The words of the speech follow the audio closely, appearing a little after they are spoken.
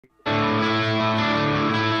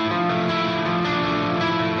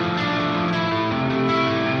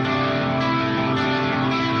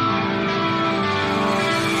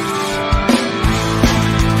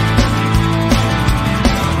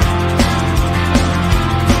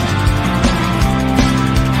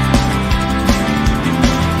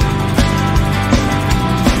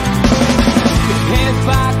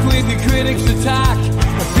Attack.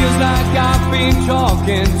 It feels like I've been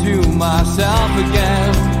talking to myself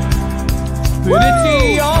again. But it's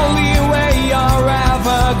the only way you're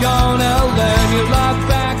ever gonna learn. You look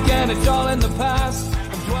back and it's all in the past.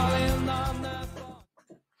 I'm dwelling on that.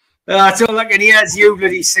 That's all I can hear is you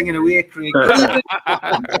bloody singing away, Craig. I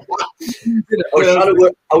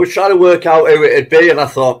was trying to work out who it'd be, and I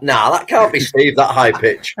thought, that can't be Steve, that high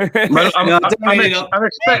pitch. Well, I'm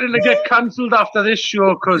expecting to get cancelled after this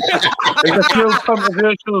show because there's a few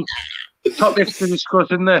controversial topics to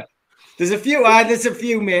discuss in there. There's a few,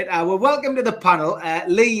 mate. Well, welcome to the panel.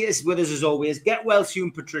 Lee is with us as always. Get well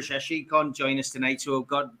soon, Patricia. She can't join us tonight. So we've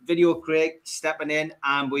got Video Craig stepping in,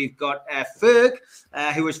 and we've got Ferg,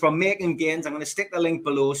 who is from Making Gains. I'm going to stick the link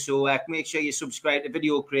below. So make sure you subscribe to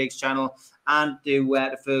Video Craig's channel and to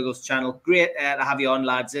Fergal's channel. Great to have you on,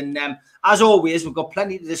 lads. And as always, we've got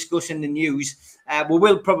plenty to discuss in the news. We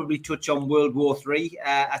will probably touch on World War III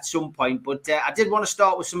at some point, but I did want to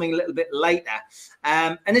start with something a little bit lighter,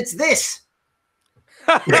 and it's this.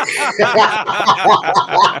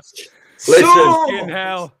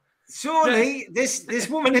 So, Lee, this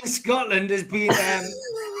woman in Scotland has been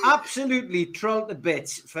absolutely trolled to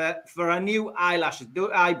bits for her new eyelashes,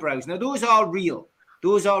 eyebrows. Now, those are real.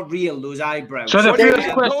 Those eyebrows. So the first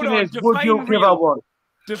question is, would you give her one?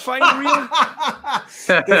 Define real.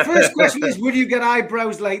 The first question is, would you get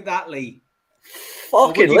eyebrows like that, Lee?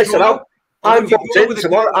 Fucking listen, I'm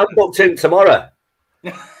booked in tomorrow.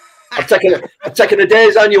 I'm taking a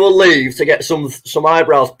day's annual leave to get some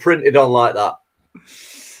eyebrows printed on like that.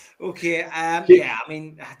 Okay, yeah, I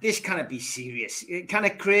mean, this cannot be serious. Can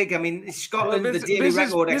it, Craig? I mean, Scotland, the Daily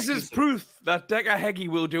Record. This is proof that Decca Heggie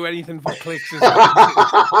will do anything for clicks.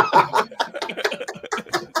 I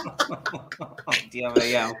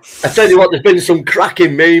tell you what, there's been some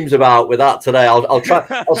cracking memes about with that today.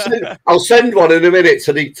 I'll send one in a minute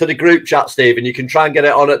to the group chat, Steve, and you can try and get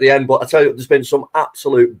it on at the end. But I tell you, there's been some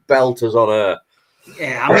absolute belters on her.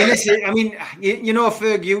 Yeah, I mean, listen, you know,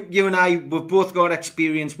 Ferg, you and I, we've both got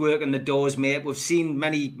experience working the doors, mate. We've seen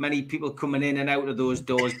many people coming in and out of those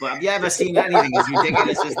doors, but have you ever seen anything as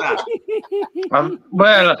ridiculous as that?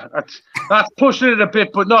 Well, that's pushing it a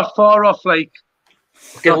bit, but not far off. Like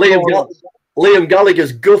Liam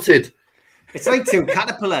Gallagher's gutted. It's like two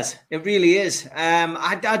caterpillars. It really is.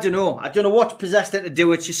 I don't know. I don't know what possessed her to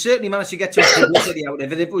do it. She certainly managed to get some publicity out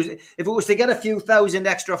of it. If it was to get a few thousand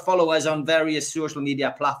extra followers on various social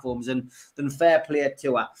media platforms, then fair play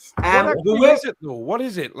to her. What is it though? What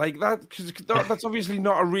is it like that? Because that's obviously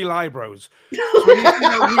not a real eyebrows. So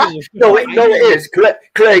no, it is.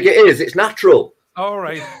 Craig, it is. It's natural. All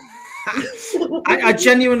right. I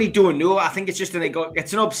genuinely don't know. I think it's just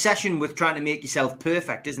it's an obsession with trying to make yourself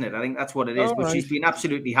perfect, isn't it? I think that's what it is. All but right. She's been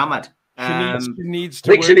absolutely hammered.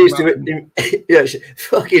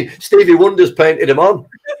 Fucking Stevie Wonder's painted him on.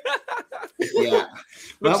 Yeah.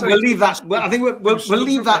 Well, we'll leave that. Well, I think we'll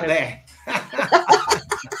leave that there.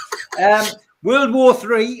 World War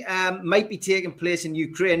III might be taking place in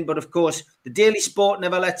Ukraine, but of course, the Daily Sport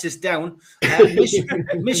never lets us down.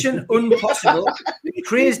 Mission Impossible.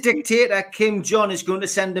 Crazed dictator Kim Jong is going to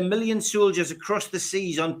send 1 million soldiers across the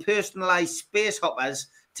seas on personalized space hoppers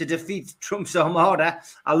to defeat Trump's armada.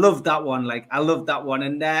 I love that one.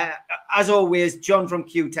 And as always, John from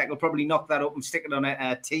QTech will probably knock that up and stick it on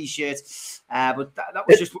a T-shirt. But that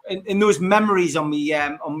was just in those memories on me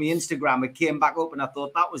Instagram. It came back up, and I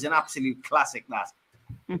thought that was an absolute classic. That.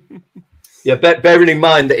 Yeah, bearing in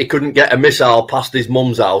mind that he couldn't get a missile past his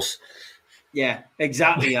mum's house. Yeah,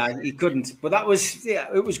 exactly. He couldn't, but it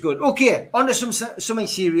was good. Okay, on to something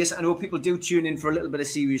serious. I know people do tune in for a little bit of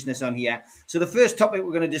seriousness on here. So the first topic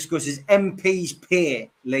we're going to discuss is MP's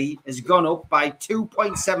pay. Lee has gone up by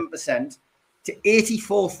 2.7% to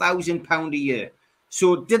 £84,000 a year.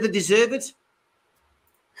 So did they deserve it?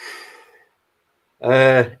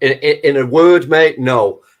 In a word, mate,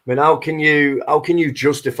 no. I mean, how can you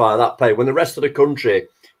justify that pay when the rest of the country,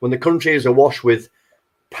 when the country is awash with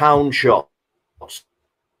pound shops,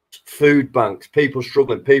 food banks, people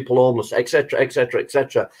struggling, people homeless, etc., etc.,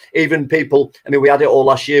 etc. Even people, I mean, we had it all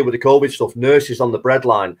last year with the COVID stuff, nurses on the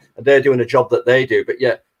breadline, and they're doing a job that they do, but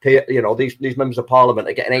yet, you know, these members of parliament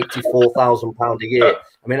are getting £84,000 a year.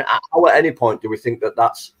 I mean, how at any point do we think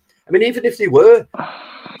that's, I mean, even if they were,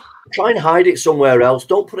 try and hide it somewhere else.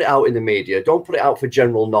 Don't put it out in the media. Don't put it out for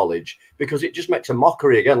general knowledge, because it just makes a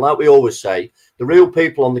mockery again. Like we always say, the real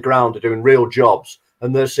people on the ground are doing real jobs,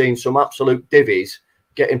 and they're seeing some absolute divvies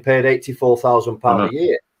getting paid £84,000 a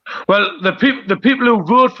year. Well, the people who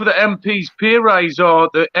vote for the MPs' pay rise are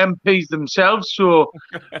the MPs themselves. So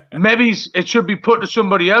maybe it should be put to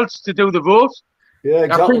somebody else to do the vote. Yeah,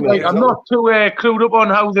 exactly. I'm not too clued up on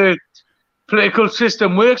how the political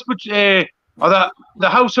system works, but the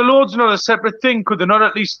House of Lords not a separate thing. Could they not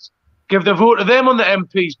at least give the vote to them on the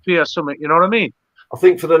MPs' pay or something? You know what I mean? I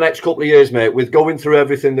think for the next couple of years, mate, with going through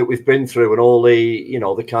everything that we've been through and all the,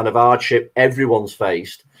 the kind of hardship everyone's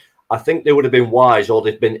faced, I think they would have been wise, or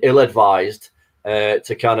they've been ill-advised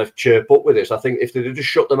to kind of chirp up with this. I think if they'd have just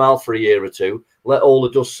shut them out for a year or two, let all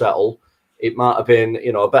the dust settle, it might have been,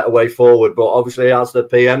 a better way forward. But obviously, as the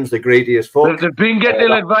PMs, they're greedy as fuck. They've been getting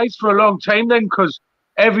ill-advised for a long time then, because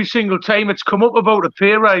every single time it's come up about a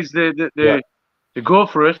pay rise, they go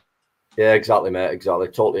for it. Yeah, exactly, mate. Exactly.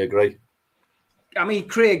 Totally agree. I mean,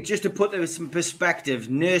 Craig, just to put this in perspective,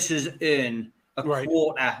 nurses earn a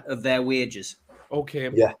quarter of their wages. Okay.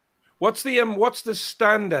 Yeah. What's the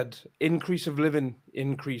standard increase of living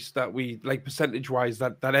increase that we like percentage-wise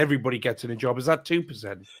that everybody gets in a job? Is that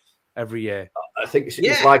 2% every year? I think it's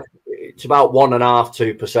about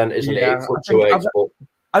 1.5%, 2%, isn't it? It fluctuates.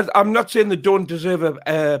 I'm not saying they don't deserve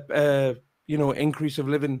a increase of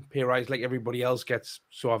living pay rise like everybody else gets.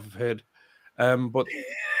 So I've heard, but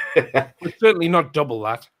it's certainly not double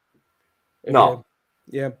that. No.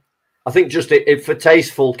 Yeah. I think just if for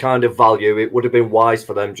tasteful kind of value, it would have been wise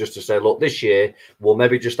for them just to say, look, this year we'll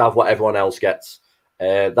maybe just have what everyone else gets.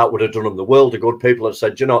 That would have done them the world of good. People have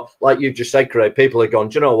said, like you just said, Craig, people have gone,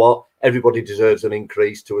 do you know what? Everybody deserves an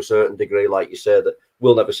increase to a certain degree, like you said, that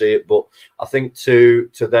we'll never see it. But I think to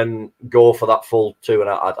then go for that full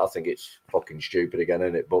 2.5, I think it's fucking stupid again,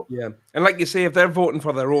 isn't it? But yeah, and like you say, if they're voting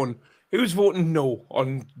for their own, who's voting no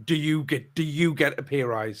on do you get a pay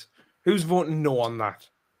rise? Who's voting no on that?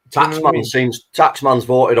 Taxman's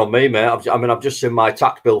voted on me, mate. I've just seen my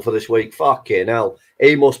tax bill for this week. Fucking hell.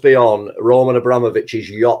 He must be on Roman Abramovich's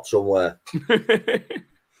yacht somewhere.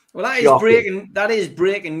 Well, that is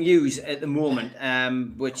breaking news at the moment,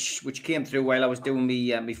 which came through while I was doing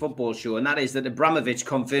my football show, and that is that Abramovich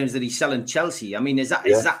confirms that he's selling Chelsea. I mean, is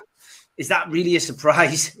that really a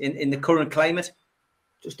surprise in the current climate?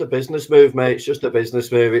 Just a business move, mate. It's just a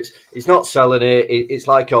business move. He's not selling it. It's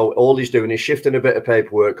like all he's doing is shifting a bit of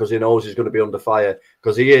paperwork because he knows he's going to be under fire.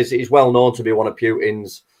 Because he's well known to be one of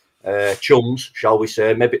Putin's chums, shall we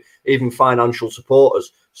say, maybe even financial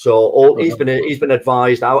supporters. So he's been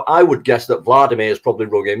advised. I would guess that Vladimir has probably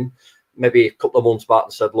rung him maybe a couple of months back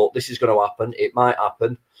and said, "Look, this is going to happen. It might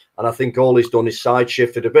happen." And I think all he's done is side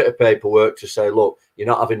shifted a bit of paperwork to say, look, you're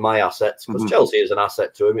not having my assets, because Chelsea is an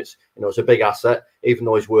asset to him. It's it's a big asset, even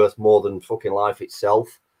though he's worth more than fucking life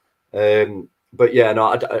itself. But yeah,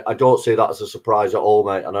 no, I don't see that as a surprise at all,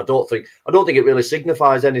 mate. And I don't think it really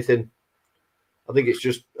signifies anything. I think it's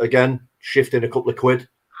just again shifting a couple of quid.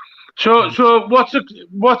 So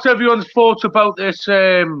what's everyone's thoughts about this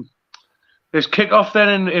this kickoff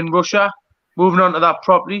then in Russia? Moving on to that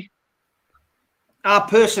property. I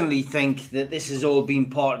personally think that this has all been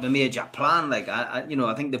part of a major plan. Like I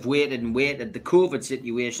think they've waited and waited. The COVID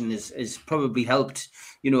situation has probably helped.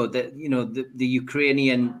 The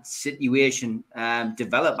Ukrainian situation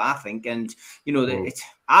develop. I think, and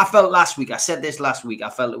I felt last week. I said this last week.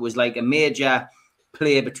 I felt it was like a major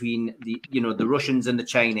play between the Russians and the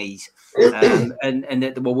Chinese, and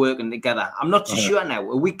that they were working together. I'm not too sure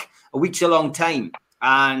now. A week's a long time,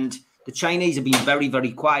 and the Chinese have been very,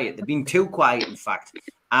 very quiet. They've been too quiet, in fact.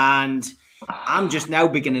 And I'm just now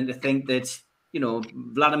beginning to think that,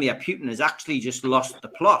 Vladimir Putin has actually just lost the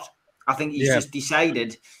plot. I think he's just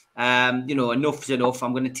decided, enough's enough.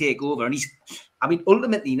 I'm going to take over. And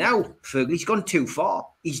ultimately now, Fergie, he's gone too far.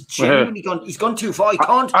 He's genuinely gone. He's gone too far. He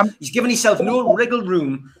can't. He's given himself no wriggle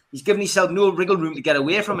room. He's given himself no wriggle room to get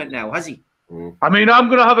away from it now, has he? I mean, I'm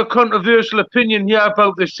going to have a controversial opinion here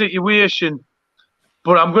about this situation.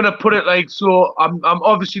 But I'm going to put it like so. I'm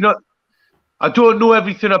obviously not. I don't know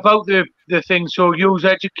everything about the thing, so use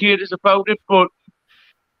educators about it. But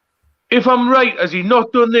if I'm right, has he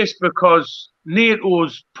not done this because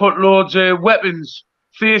NATO's put loads of weapons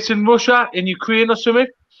facing Russia in Ukraine or something?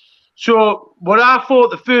 So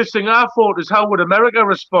the first thing I thought is, how would America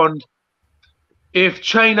respond if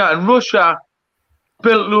China and Russia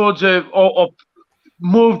built loads of or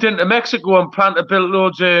moved into Mexico and planned to build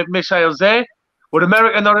loads of missiles there? Would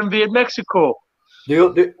America not invade Mexico?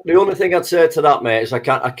 The only thing I'd say to that, mate, is I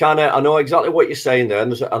know exactly what you're saying there,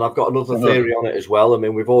 and I've got another theory on it as well. I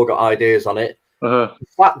mean, we've all got ideas on it. The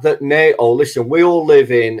fact that NATO, listen, we all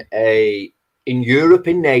live in Europe,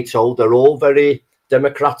 in NATO. They're all very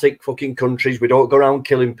democratic fucking countries. We don't go around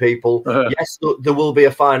killing people. Yes, there will be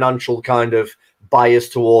a financial kind of bias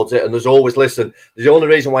towards it, and there's always, listen, the only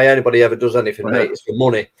reason why anybody ever does anything, mate, is for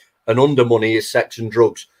money, and under money is sex and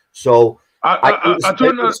drugs. So I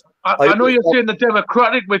don't know. I know you're saying the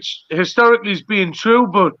democratic, which historically has been true,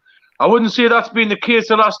 but I wouldn't say that's been the case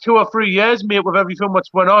the last 2 or 3 years, mate, with everything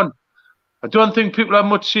what's went on. I don't think people have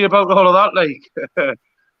much to say about all of that. Like,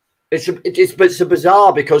 it's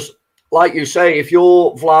bizarre because, like you say, if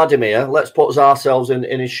you're Vladimir, let's put ourselves in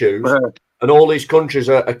his shoes, and all these countries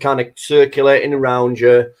are kind of circulating around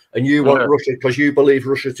you, and you want Russia because you believe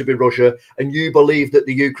Russia to be Russia, and you believe that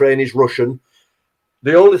the Ukraine is Russian.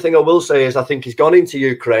 The only thing I will say is I think he's gone into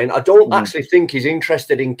Ukraine. I don't actually think he's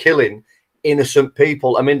interested in killing innocent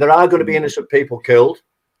people. I mean, there are going to be innocent people killed,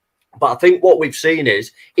 but I think what we've seen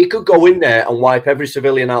is he could go in there and wipe every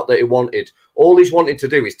civilian out that he wanted. All he's wanted to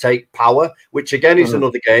do is take power, which again is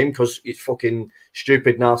another game because it's fucking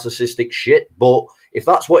stupid, narcissistic shit. But if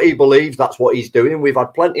that's what he believes, that's what he's doing. We've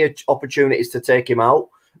had plenty of opportunities to take him out,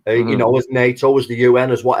 you know, as NATO, as the UN,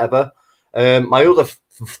 as whatever. My other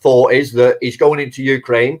thought is that he's going into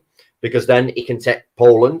Ukraine because then he can take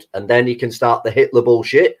Poland and then he can start the Hitler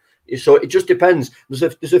bullshit. So it just depends.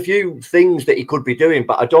 There's a few things that he could be doing,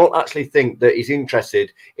 but I don't actually think that he's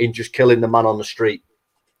interested in just killing the man on the street.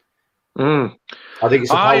 I think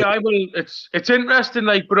it's I will. It's interesting,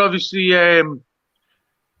 like, but obviously, I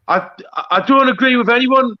don't agree with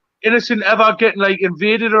anyone innocent ever getting like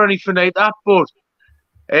invaded or anything like that. But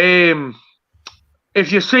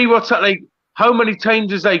if you see what's that, like, how many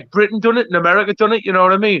times has like Britain done it and America done it? You know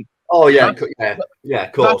what I mean? Oh yeah, yeah,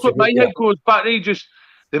 of course. That's what my head goes back to. Just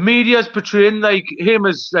the media's portraying like him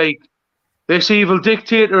as like this evil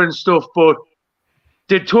dictator and stuff. But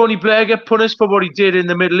did Tony Blair get punished for what he did in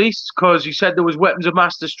the Middle East? Because he said there was weapons of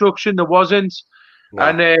mass destruction. There wasn't. No.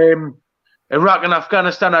 And Iraq and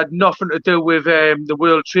Afghanistan had nothing to do with the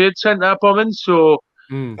World Trade Center bombing. So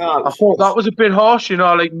I thought that was a bit harsh, you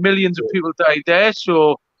know, like millions of people died there.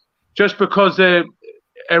 So just because they're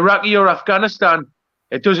Iraqi or Afghanistan,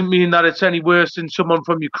 it doesn't mean that it's any worse than someone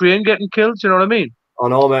from Ukraine getting killed. You know what I mean? I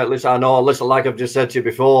know, mate. Listen, I know. Listen, like I've just said to you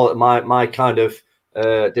before, my kind of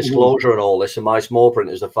disclosure and all this, and my small print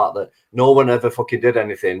is the fact that no one ever fucking did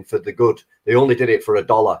anything for the good. They only did it for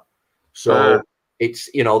 $1. So it's,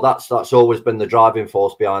 you know, that's always been the driving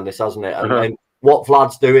force behind this, hasn't it? And what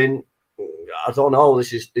Vlad's doing, I don't know.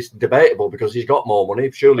 It's debatable because he's got more money.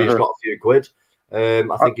 Surely he's got a few quid.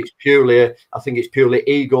 I think it's purely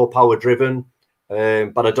ego power driven.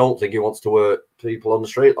 But I don't think he wants to hurt people on the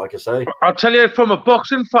street, like I say. I'll tell you, from a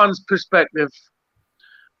boxing fan's perspective,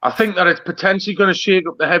 I think that it's potentially going to shake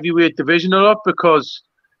up the heavyweight division a lot because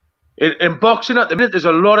in boxing at the minute, there's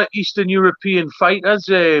a lot of Eastern European fighters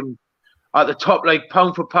at the top, like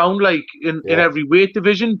pound for pound, like in every weight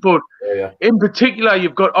division. But in particular,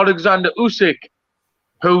 you've got Alexander Usyk,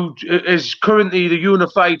 who is currently the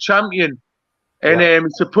unified champion, and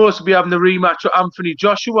he's supposed to be having the rematch with Anthony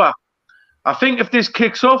Joshua. I think if this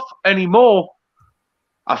kicks off anymore,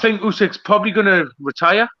 I think Usyk's probably going to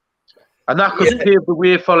retire, and that could pave the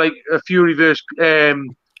way for like a Fury versus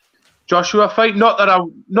Joshua fight. Not that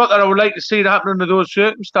I would like to see that happen under those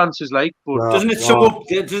circumstances, like. But doesn't it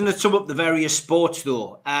sum up the various sports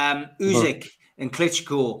though? Usyk and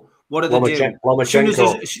Klitschko, what do they do? As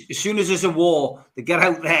soon as there's a war, they get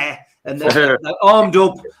out there. And they're armed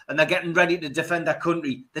up and they're getting ready to defend their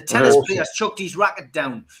country. The tennis player's chucked his racket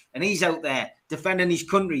down and he's out there defending his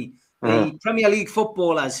country. The Premier League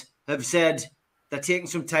footballers have said they're taking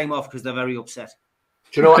some time off because they're very upset.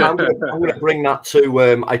 Do you know what? I'm going to bring that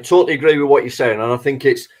to... I totally agree with what you're saying, and I think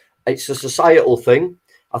it's a societal thing.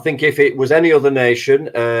 I think if it was any other nation,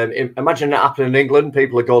 imagine that happening in England,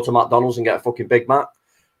 people would go to McDonald's and get a fucking Big Mac.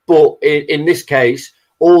 But in this case...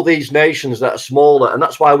 all these nations that are smaller, and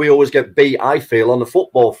that's why we always get beat, I feel, on the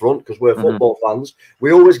football front, because we're football fans.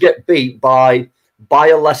 We always get beat by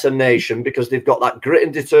a lesser nation because they've got that grit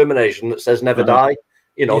and determination that says never die,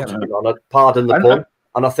 you know, to be honest, pardon the pun.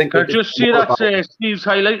 And I think... I just see that Steve's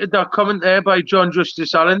highlighted that comment there by John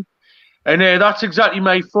Justice Allen. And that's exactly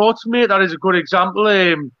my thoughts, mate. That is a good example.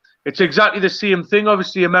 It's exactly the same thing.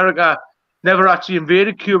 Obviously, America never actually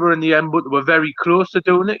invaded Cuba in the end, but they were very close to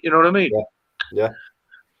doing it. You know what I mean?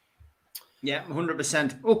 Yeah,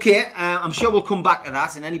 100%. Okay, I'm sure we'll come back to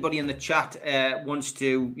that. And anybody in the chat wants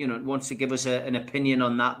to give us an opinion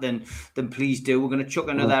on that, then please do. We're going to chuck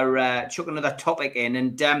another topic in,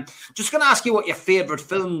 and just going to ask you what your favourite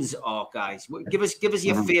films are, guys. Give us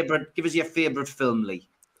your favourite film, Lee.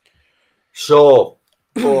 So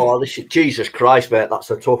Oh, Jesus Christ, mate,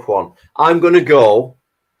 that's a tough one. I'm going to go.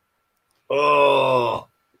 Oh,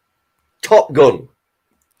 Top Gun.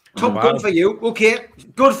 Top Gun for you. Okay,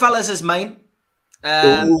 Goodfellas is mine.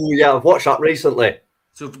 Oh, yeah, I've watched that recently.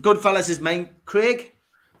 So Goodfellas is mine. Craig?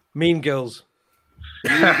 Mean Girls.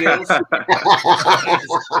 Mean Girls.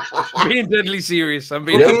 Being deadly serious. I'm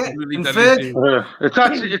being absolutely deadly serious.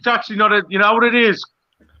 It's actually not a. You know what it is?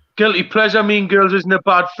 Guilty pleasure. Mean Girls isn't a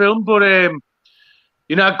bad film, but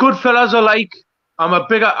you know, Goodfellas I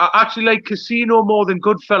actually like Casino more than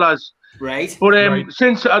Goodfellas. Right. But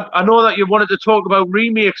since I know that you wanted to talk about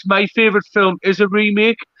remakes, my favourite film is a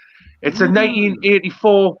remake. It's a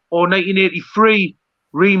 1984 or 1983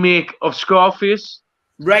 remake of Scarface.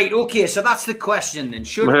 Right, okay, so that's the question then.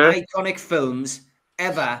 Should iconic films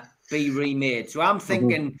ever be remade? So I'm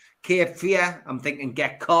thinking Cape Fear, I'm thinking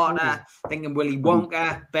Get Carter, thinking Willy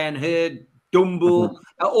Wonka, Ben-Hur, Dumbo.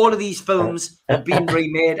 All of these films have been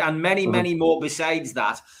remade and many, many more besides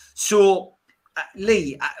that. So,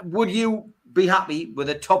 Lee, would you be happy with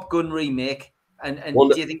a Top Gun remake? And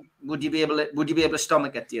do you think would you be able to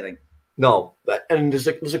stomach it, do you think? No, and there's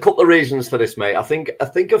a couple of reasons for this, mate. I think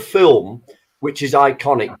a film which is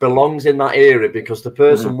iconic belongs in that era because the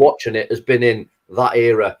person watching it has been in that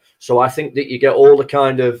era. So I think that you get all the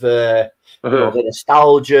kind of the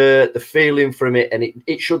nostalgia, the feeling from it, and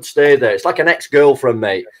it should stay there. It's like an ex-girlfriend,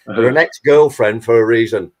 mate. They're an ex-girlfriend for a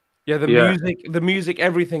reason. Yeah, the music,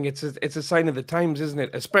 everything. It's a sign of the times, isn't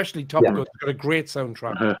it? Especially Top Gun. It's got a great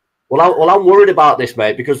soundtrack. Well, I'm worried about this,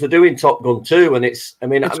 mate, because they're doing Top Gun 2, and it's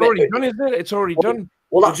already done, isn't it? It's already done.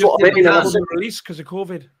 Well, that's what I mean. It wasn't released because of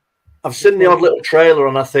COVID. I've seen the odd little trailer,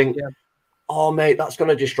 and I think, oh, mate, that's going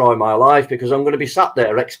to destroy my life because I'm going to be sat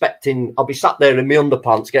there I'll be sat there in my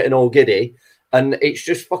underpants getting all giddy, and it's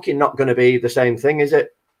just fucking not going to be the same thing, is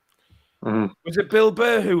it? Was it Bill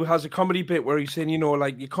Burr who has a comedy bit where he's saying, you know,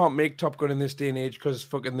 like, you can't make Top Gun in this day and age because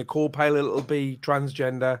fucking the co-pilot will be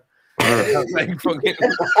transgender. Like, fucking,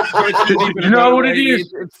 you know what it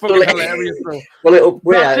is? It's fucking hilarious, bro. Well, it'll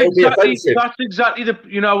be offensive. That's exactly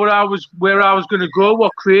where I was going to go.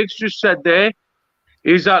 What Craig's just said there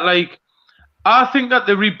is that, like, I think that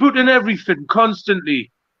they're rebooting everything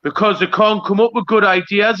constantly because they can't come up with good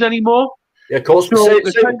ideas anymore. Yeah, of course. So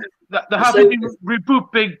they have to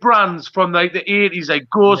reboot big brands from like the 80s, like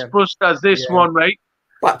Ghostbusters, this one, right?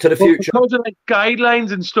 Back to the Future. Because of like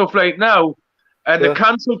guidelines and stuff like now, and the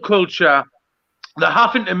cancel culture, they're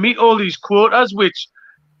having to meet all these quotas, which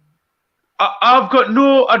I've got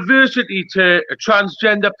no adversity to a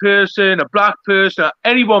transgender person, a black person, or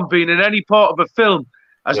anyone being in any part of a film,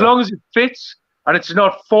 as long as it fits and it's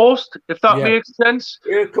not forced, if that makes sense.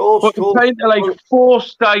 Yeah, of course. But trying to like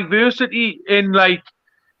force diversity in like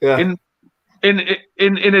in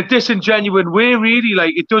a disingenuous way, really,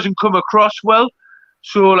 like it doesn't come across well.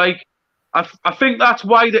 So like I think that's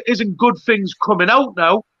why there isn't good things coming out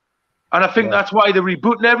now. And I think that's why they're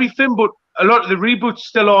rebooting everything, but a lot of the reboots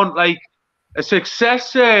still aren't like a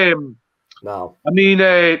success. No. I mean,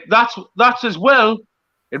 that's as well,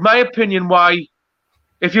 in my opinion, why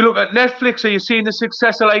if you look at Netflix, are you seeing the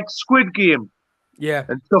success of like Squid Game? Yeah.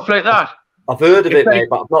 And stuff like that. I've heard of it, mate,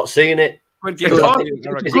 but I've not seen it. Is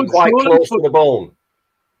it quite close to the bone?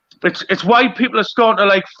 It's why people are starting to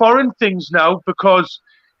like foreign things now, because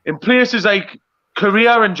in places like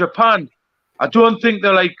Korea and Japan, I don't think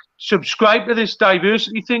they're like subscribe to this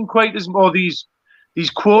diversity thing quite as more these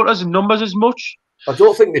quotas and numbers as much. I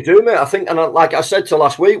don't think they do, mate. I think, and like I said to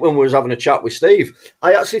last week when we was having a chat with Steve,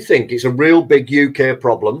 I actually think it's a real big UK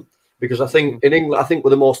problem because I think in England, I think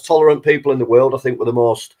we're the most tolerant people in the world. I think we're the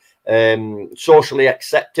most socially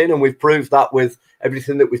accepting, and we've proved that with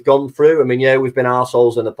everything that we've gone through. I mean, yeah, we've been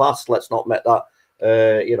arseholes in the past. Let's not make that,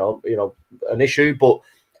 an issue. But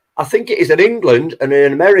I think it is in England and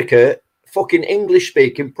in America, fucking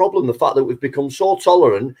English-speaking problem. The fact that we've become so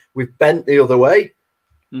tolerant, we've bent the other way.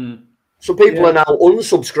 So people are now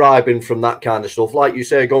unsubscribing from that kind of stuff, like you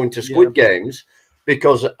say, going to Squid Games,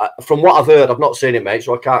 because from what I've heard, I've not seen it, mate,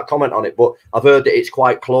 so I can't comment on it, but I've heard that it's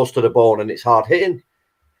quite close to the bone and it's hard hitting.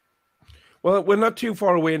 Well, we're not too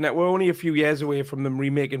far away now. We're only a few years away from them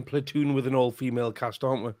remaking Platoon with an all-female cast,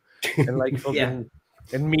 aren't we? And like fucking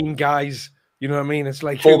and Mean Guys. You know what I mean? It's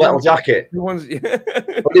like Full Metal Jacket. I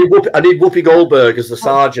need Whoopi Goldberg as the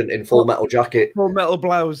sergeant in Full Metal Jacket. Full Metal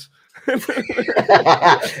Blouse.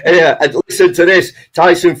 Yeah, and listen to this.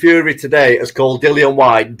 Tyson Fury today has called Dillian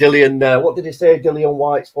White. What did he say? Dillian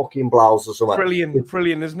White's fucking blouse or something.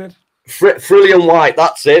 Brilliant, isn't it? Frillian White,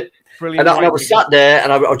 that's it. And I was sat there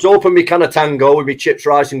and I was opening my can of Tango with my chips,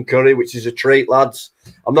 rice and curry, which is a treat, lads.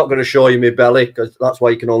 I'm not going to show you my belly because that's why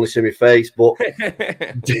you can only see my face. But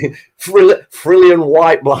frillian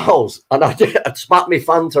white blouse. And I'd spat my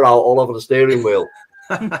Fanta out all over the steering wheel.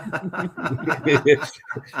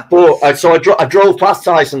 But so I drove past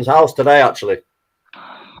Tyson's house today, actually.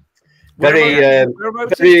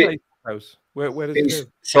 Whereabouts is house? Where does it live?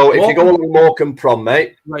 So if you go along Morecambe Prom,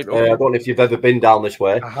 mate, Right, I don't know if you've ever been down this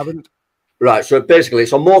way. I haven't. Right, so basically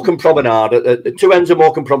it's on Morecambe Promenade. At the two ends of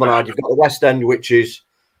Morecambe Promenade, you've got the West End, which is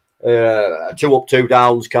 2 up, 2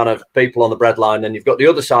 downs, kind of people on the breadline. Then you've got the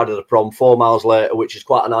other side of the prom, 4 miles later, which is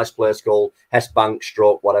quite a nice place called Hestbank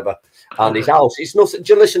Stroke, whatever. And his house, it's nothing.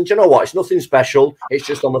 Do you know what? It's nothing special. It's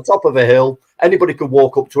just on the top of a hill. Anybody could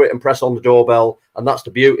walk up to it and press on the doorbell, and that's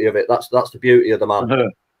the beauty of it. That's the beauty of the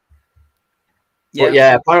man. Yeah. But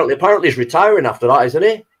yeah, apparently he's retiring after that, isn't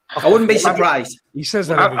he? I wouldn't be surprised. He says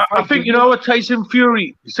that. I think, you know what, Tyson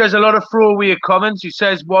Fury, he says a lot of throwaway comments. He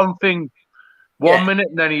says one thing one minute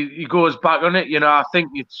and then he goes back on it. You know, I think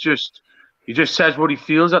it's just, he just says what he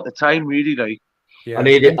feels at the time, really. Like, yeah. I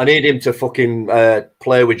need him to fucking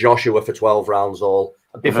play with Joshua for 12 rounds all.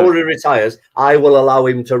 Before he retires, I will allow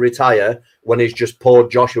him to retire when he's just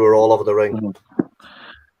poured Joshua all over the ring.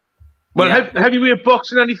 Well, heavyweight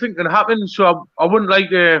boxing, anything can happen. So I wouldn't like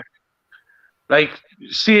to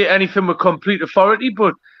say anything with complete authority,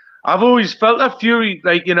 but I've always felt that Fury,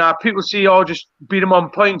 like, you know, people say, "Oh, just beat him on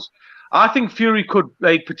points." I think Fury could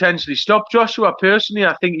potentially stop Joshua. Personally,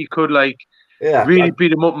 I think he could really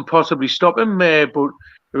beat him up and possibly stop him. But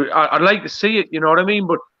I'd like to see it. You know what I mean?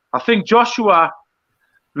 But I think Joshua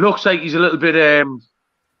looks like he's a little bit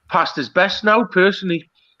past his best now. Personally.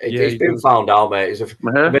 He's been found out, mate.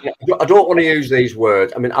 I don't want to use these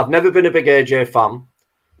words. I mean, I've never been a big AJ fan.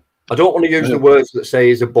 I don't want to use the words that say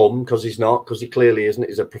he's a bum, because he's not, because he clearly isn't.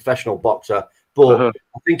 He's a professional boxer. But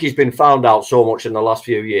I think he's been found out so much in the last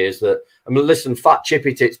few years that, I mean, listen, Fat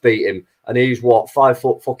Chippy Tits beat him, and he's, 5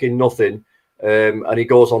 foot fucking nothing, and he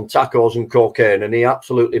goes on tacos and cocaine, and he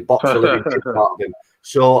absolutely boxed the living shit out of him.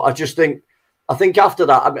 So I think after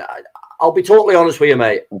that, I mean, I'll be totally honest with you,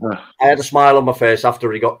 mate. I had a smile on my face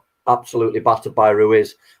after he got absolutely battered by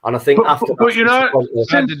Ruiz, and I think after. But you know,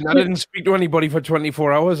 I didn't speak to anybody for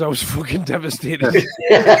 24 hours. I was fucking devastated.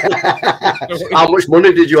 How much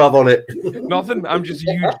money did you have on it? Nothing. I'm just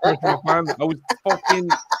a huge personal fan. I was fucking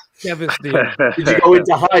devastated. Did you go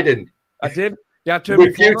into hiding? I did. Yeah, I turned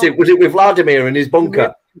with Putin. Was it with Vladimir in his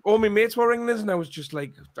bunker? All my mates were ringing us, and I was just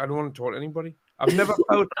like, I don't want to talk to anybody. I've never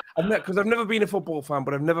felt, because I've never been a football fan,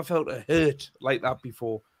 but I've never felt a hurt like that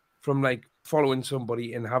before from following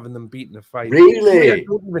somebody and having them beat in a fight. Really? I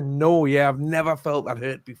don't even know. Yeah, I've never felt that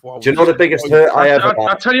hurt before. Do you know the biggest hurt I ever had?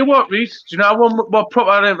 I'll tell you what, Reece. Do you know what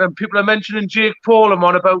proper, and people are mentioning Jake Paul and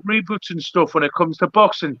on about reboots and stuff when it comes to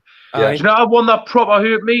boxing. Do you know one that proper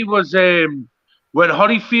hurt me was when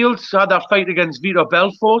Holyfield had that fight against Vitor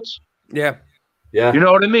Belfort. Yeah. You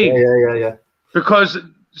know what I mean? Yeah. Because,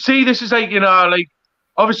 see, this is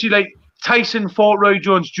obviously Tyson fought Roy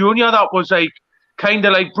Jones Jr. That was kind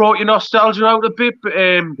of brought your nostalgia out a bit. But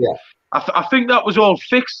I think that was all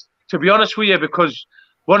fixed, to be honest with you, because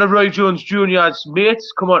one of Roy Jones Jr.'s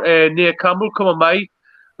mates, Nate Campbell, come on my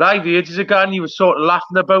live ages again. He was sort of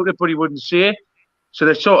laughing about it, but he wouldn't say it. So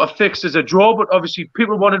they sort of fixed as a draw, but obviously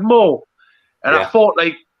people wanted more. And I thought,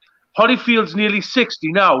 Holyfield's nearly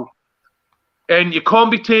 60 now. And you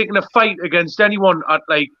can't be taking a fight against anyone at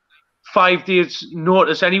 5 days'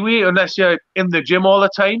 notice anyway, unless you're in the gym all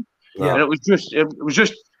the time. Yeah. And it was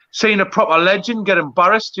just seeing a proper legend get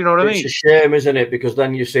embarrassed. You know what I mean? It's a shame, isn't it? Because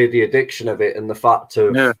then you see the addiction of it and the fact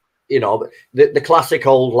of, you know, the classic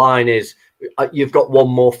old line is, you've got one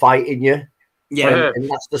more fight in you. Yeah, and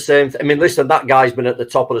that's the same thing. I mean, listen, that guy's been at the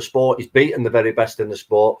top of the sport. He's beaten the very best in the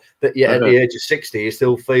sport. But yet, at the age of 60, he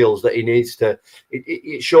still feels that he needs to.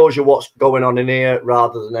 It shows you what's going on in here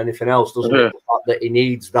rather than anything else, doesn't it? The fact that he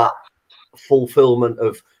needs that fulfillment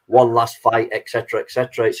of one last fight, etc.,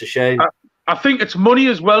 etc. It's a shame. I think it's money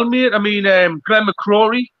as well, mate. I mean, Glenn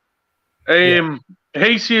McCrory,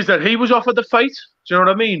 he says that he was offered the fight. Do you know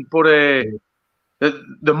what I mean? But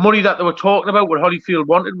the money that they were talking about, what Holyfield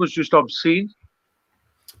wanted, was just obscene.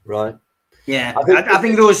 Right. Yeah, I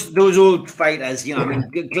think those old fighters, you know, I mean,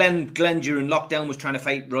 Glenn during lockdown was trying to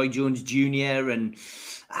fight Roy Jones Jr. and,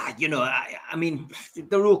 you know, I mean,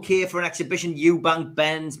 they're okay for an exhibition. Eubank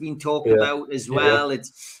Ben's been talked about as well.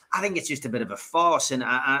 I think it's just a bit of a farce, and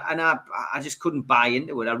I just couldn't buy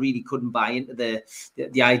into it. I really couldn't buy into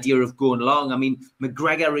the idea of going along. I mean,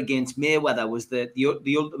 McGregor against Mayweather was the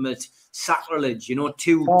ultimate sacrilege, you know.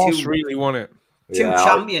 Two really won it.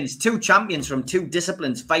 Two champions from two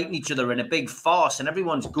disciplines fighting each other in a big farce, and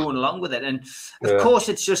everyone's going along with it. And of course,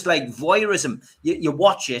 it's just like voyeurism. You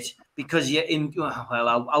watch it because you're in.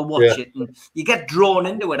 Well, I'll watch it, and you get drawn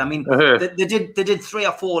into it. I mean, they did 3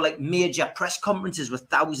 or 4 like major press conferences with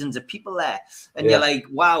thousands of people there, and you're like,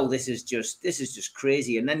 wow, this is just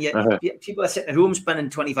crazy. And then people are sitting at home spending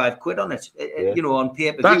 25 quid on it, you know, on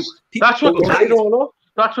pay-per-view. That's what set it all up.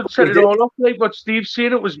 That's what set it all up. Like what Steve's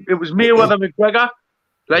saying, it was Mayweather McGregor.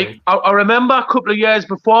 Like I remember a couple of years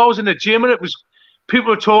before, I was in the gym and it was people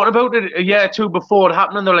were talking about it a year or two before it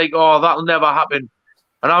happened, and they're like, "Oh, that'll never happen."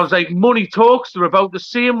 And I was like, "Money talks. They're about the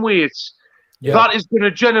same weights. That is going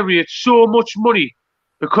to generate so much money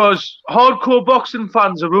because hardcore boxing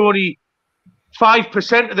fans are only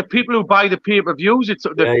 5% of the people who buy the pay-per-views. It's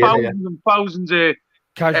the thousands and thousands of."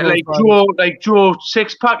 Like Joe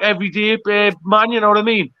six-pack every day, man, you know what I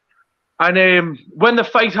mean? And when the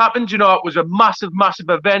fight happened, you know, it was a massive, massive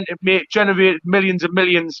event. It generated millions and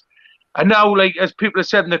millions. And now, like, as people have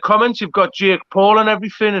said in the comments, you've got Jake Paul and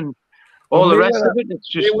everything and all the rest of it. It's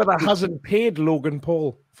just... Mayweather hasn't paid Logan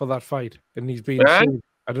Paul for that fight, and he's been sued.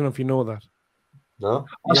 I don't know if you know that. No?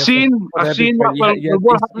 I've seen that.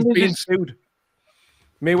 What happened is he's being sued.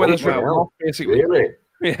 Mayweather's written off, basically. Really?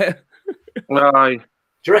 Yeah. Right.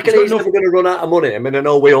 Do you reckon he's never going to run out of money? I mean, I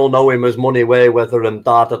know we all know him as Money Mayweather and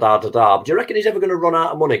da-da-da-da-da. Do you reckon he's ever going to run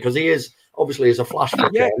out of money? Because he is, obviously, he's a flash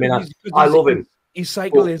fucker. I mean, I love him. His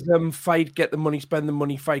cycle is fight, get the money, spend the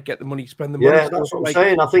money, fight, get the money, spend the money. Yeah, that's what I'm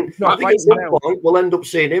saying. I think at some point we'll end up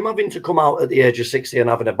seeing him having to come out at the age of 60 and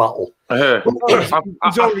having a battle.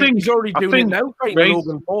 He's already doing it now, fighting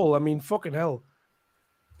Logan Paul. I mean, fucking hell.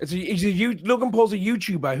 Logan Paul's a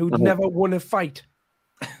YouTuber who'd never won a fight.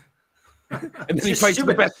 And then he fights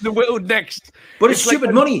the best in the world next. But it's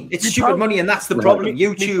stupid money. It's stupid money, and that's the problem.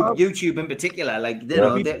 YouTube in particular, like you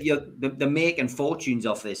know, they're making fortunes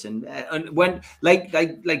off this. And when like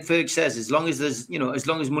Ferg says, as long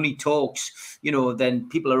as money talks, you know, then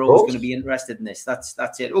people are always going to be interested in this.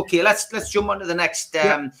 That's it. Okay, let's jump on to the next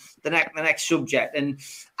the next subject. And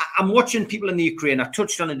I'm watching people in the Ukraine. I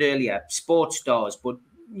touched on it earlier, sports stars, but.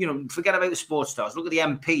 You know, forget about the sports stars. Look at the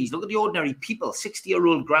MPs. Look at the ordinary people.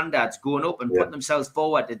 60-year-old granddads going up and putting themselves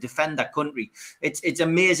forward to defend their country. It's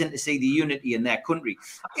amazing to see the unity in their country.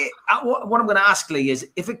 What I'm going to ask, Lee, is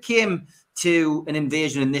if it came to an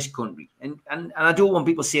invasion in this country, and I don't want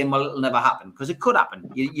people saying, "Well, it'll never happen," because it could happen.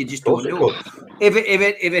 You just don't know. If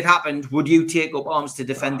it happened, would you take up arms to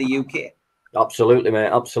defend the UK? Absolutely,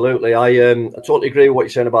 mate. Absolutely. I totally agree with what you're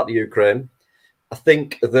saying about the Ukraine. I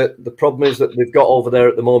think that the problem is that they've got over there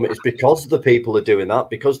at the moment is because the people are doing that,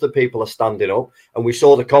 because the people are standing up. And we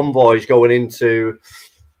saw the convoys going into,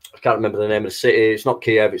 I can't remember the name of the city. It's not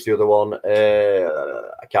Kiev, it's the other one.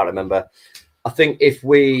 I can't remember. I think if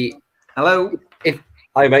we... Hello?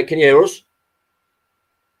 Hi, mate, can you hear us?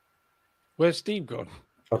 Where's Steve gone?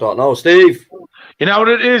 I don't know. Steve? You know what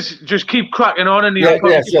it is? Just keep cracking on and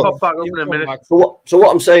pop back up in a minute. So what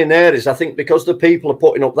I'm saying there is I think because the people are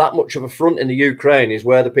putting up that much of a front in the Ukraine is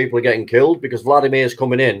where the people are getting killed because Vladimir's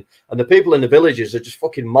coming in and the people in the villages are just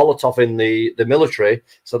fucking Molotoving the military.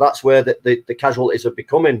 So that's where the casualties are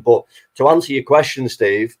becoming. But to answer your question,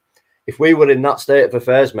 Steve, if we were in that state of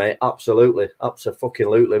affairs, mate, absolutely,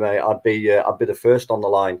 mate, I'd be the first on the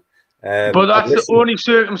line. But that's the only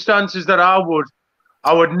circumstances that I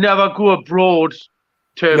would never go abroad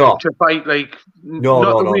to fight. Like no.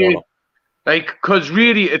 Like because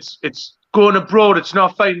really, it's going abroad. It's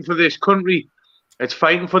not fighting for this country. It's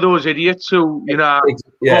fighting for those idiots who to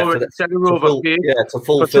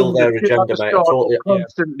fulfill their agenda, mate.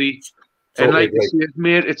 Constantly, and like you said,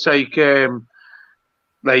 mate, it's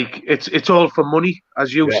like it's all for money,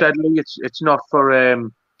 as you said, Lee. It's not for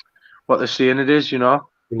what they're saying it is, you know.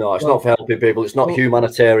 No, it's not for helping people. It's not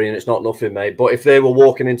humanitarian. It's not nothing, mate. But if they were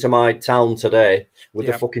walking into my town today with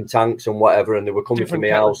the fucking tanks and whatever, and they were coming to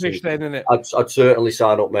my house, I'd certainly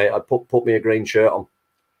sign up, mate. I'd put me a green shirt on.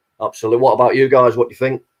 Absolutely. What about you guys? What do you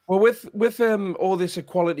think? Well, with all this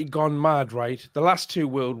equality gone mad, right? The last 2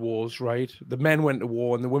 world wars, right? The men went to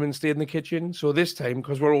war and the women stayed in the kitchen. So this time,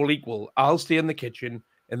 because we're all equal, I'll stay in the kitchen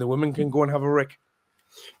and the women can go and have a rick.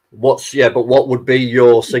 But what would be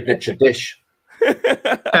your signature dish?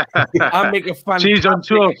 I make a cheese on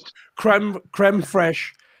toast, creme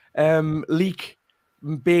fraiche, leek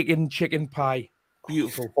bacon chicken pie.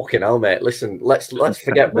 Beautiful. Fucking hell, mate. Listen, let's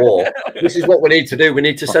forget war. This is what we need to do. We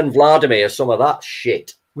need to send Vladimir some of that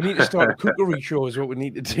shit. We need to start a cookery show is what we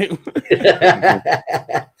need to do.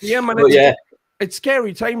 Yeah, man. It's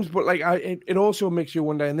scary times, but like it also makes you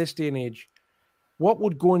wonder in this day and age, what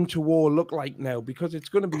would going to war look like now? Because it's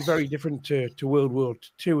going to be very different to World War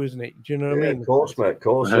II, isn't it? Do you know what I mean? Of course, mate. Of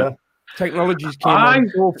course, yeah. Technology's came on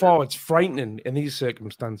so far, it's frightening in these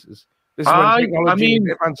circumstances. This is when technology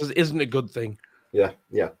advances isn't a good thing. Yeah.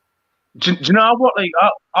 Do you know what? Like,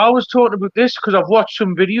 I was talking about this because I've watched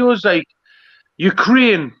some videos like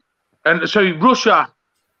Ukraine and Russia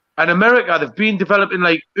and America. They've been developing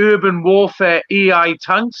like urban warfare AI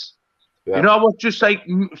tanks. Yeah. You know what? Just like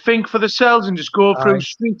think for themselves and just go through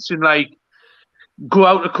streets and like go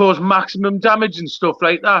out to cause maximum damage and stuff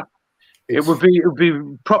like that. It would be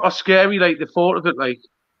proper scary, like the thought of it. Like,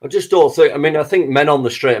 I just don't think. I mean, I think men on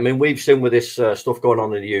the street. I mean, we've seen with this stuff going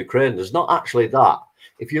on in the Ukraine. There's not actually that.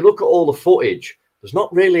 If you look at all the footage, there's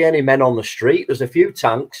not really any men on the street. There's a few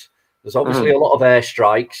tanks. There's obviously a lot of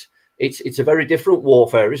airstrikes. It's a very different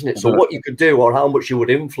warfare, isn't it? So what you could do, or how much you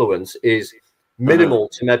would influence, is minimal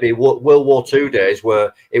to maybe World War II days,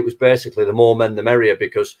 where it was basically the more men the merrier,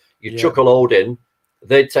 because you chuck a load in,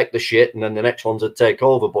 they'd take the shit, and then the next ones would take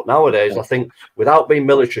over. But nowadays, I think without being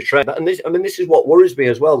military trained, and this is what worries me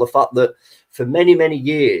as well, the fact that for many, many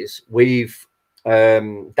years we've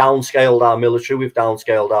downscaled our military, we've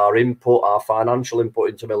downscaled our input, our financial input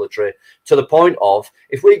into military, to the point of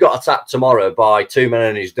if we got attacked tomorrow by two men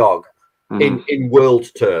and his dog in world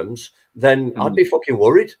terms, then I'd be fucking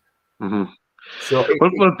worried. So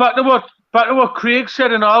well, back to what Craig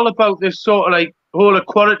said and all about this sort of like whole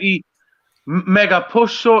equality mega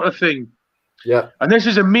push sort of thing. Yeah. And this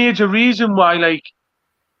is a major reason why, like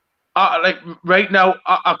right now,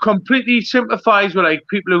 I completely sympathise with like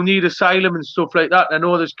people who need asylum and stuff like that. I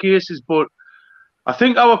know there's cases, but I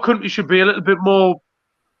think our country should be a little bit more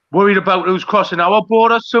worried about who's crossing our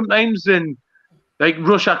borders sometimes than like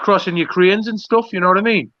Russia crossing Ukrainians and stuff. You know what I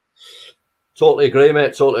mean? Totally agree,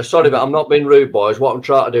 mate. Totally. Sorry, but I'm not being rude, boys. What I'm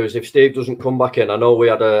trying to do is, if Steve doesn't come back in, I know we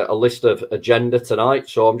had a list of agenda tonight,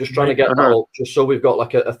 so I'm just trying to get that up, just so we've got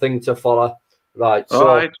like a thing to follow. Right. So,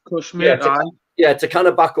 all right, push me. To kind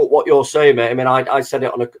of back up what you're saying, mate. I mean, I said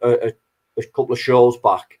it on a couple of shows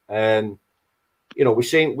back. You know, we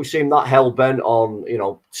seem that hell bent on, you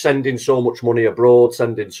know, sending so much money abroad,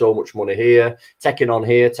 sending so much money here, taking on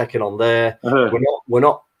there. We're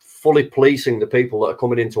not fully policing the people that are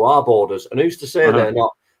coming into our borders. And who's to say they're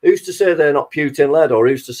not? Who's to say they're not Putin led, or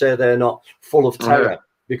who's to say they're not full of terror?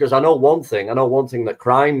 Because I know one thing that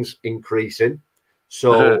crime's increasing.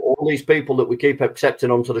 So all these people that we keep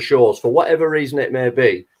accepting onto the shores, for whatever reason it may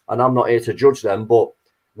be, and I'm not here to judge them, but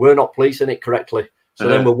we're not policing it correctly. So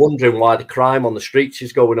then we're wondering why the crime on the streets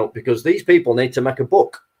is going up, because these people need to make a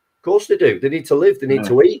buck. Of course they do. They need to live. They need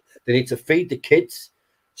to eat. They need to feed the kids.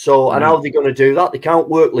 So, and how are they going to do that? They can't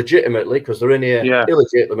work legitimately because they're in here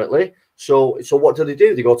illegitimately. So what do?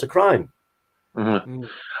 They go to crime. And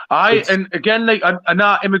again, like, and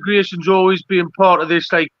our immigration's always been part of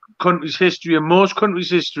this, like, country's history and most countries'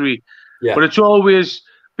 history. Yeah. But it's always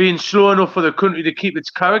been slow enough for the country to keep its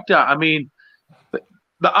character. I mean,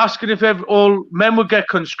 they're asking if all men would get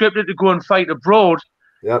conscripted to go and fight abroad.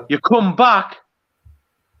 Yeah. You come back,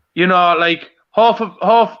 you know, like half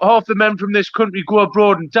the men from this country go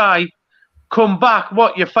abroad and die. Come back,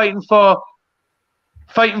 what you're fighting for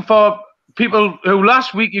people who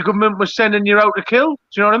last week your government was sending you out to kill. Do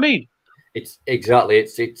you know what I mean? It's exactly.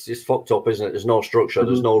 It's just fucked up, isn't it? There's no structure.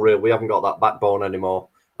 There's no real. We haven't got that backbone anymore.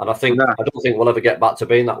 And I don't think we'll ever get back to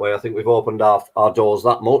being that way. I think we've opened our doors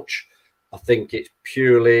that much. I think it's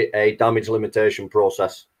purely a damage limitation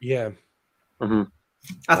process. Yeah.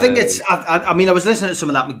 I think it's. I mean, I was listening to some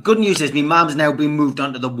of that. But good news is my mum's now been moved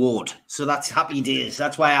onto the ward, so that's happy days.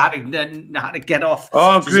 That's why I had to get off.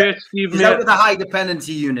 Oh, great, Steve! She's out with a high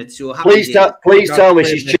dependency unit, so please tell me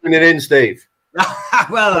she's tuning in, Steve.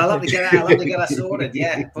 Well, I'll have to get her sorted.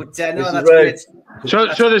 Yeah, but no, that's great.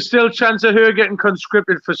 So there's still a chance of her getting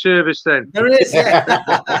conscripted for service then. There is, yeah.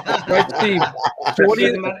 Right, Steve. So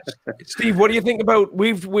what do you think about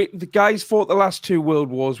the guys fought the last two world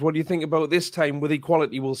wars? What do you think about this time with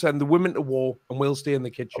equality? We'll send the women to war and we'll stay in the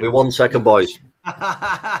kitchen. I'll be 1 second, boys.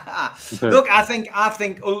 Look, I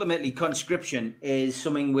think ultimately conscription is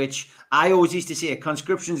something which I always used to say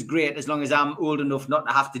conscription's great as long as I'm old enough not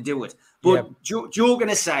to have to do it. But joking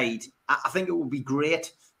aside, I think it would be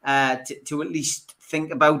great to at least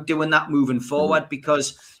think about doing that moving forward,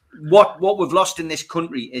 because what we've lost in this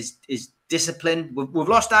country is discipline. We've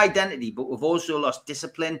lost identity, but we've also lost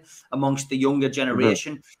discipline amongst the younger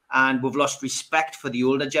generation, and we've lost respect for the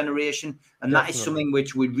older generation. And that is something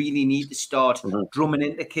which we really need to start drumming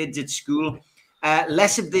into kids at school.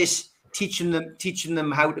 Less of this teaching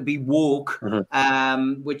them how to be woke,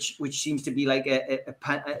 which seems to be like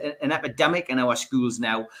an epidemic in our schools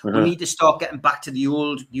now. We need to start getting back to the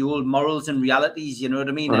old morals and realities. You know what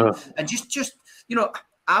I mean? And just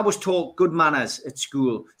I was taught good manners at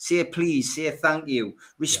school. Say please, say thank you,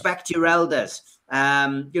 respect your elders.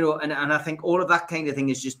 And I think all of that kind of thing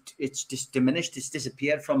is just diminished. It's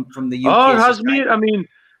disappeared from the UK. Oh, it has, mate. I mean,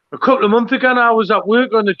 a couple of months ago, I was at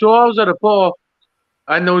work on the door. I was at a bar,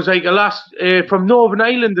 and there was like a lass from Northern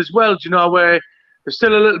Ireland as well. Do you know, where they're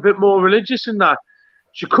still a little bit more religious in that.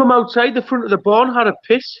 She come outside the front of the bar and had a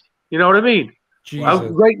piss. You know what I mean?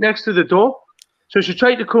 Out right next to the door. So she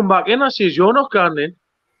tried to come back in. I says, "You're not going in."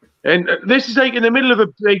 And this is like in the middle of a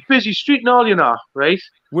busy street and all, right?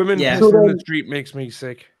 Women pissing in the street makes me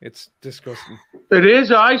sick. It's disgusting. It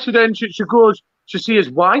is, aye. So then she goes, she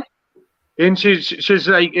says, why? And she's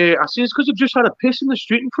like, I says, because I've just had a piss in the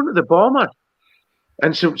street in front of the bar, man.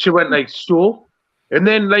 And she went like, so? And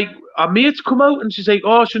then like our mates come out and she's like,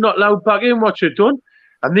 oh, she's not allowed back in, what you done?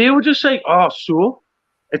 And they were just like, oh, so?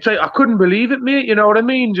 It's like, I couldn't believe it, mate. You know what I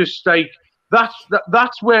mean? Just like,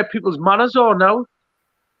 that's where people's manners are now.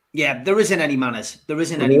 Yeah, there isn't any manners. There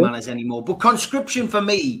isn't any manners anymore. But conscription for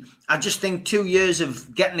me, I just think 2 years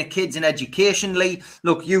of getting the kids an education, Lee.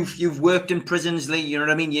 Look, you've worked in prisons, Lee. You know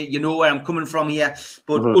what I mean. You know where I'm coming from here.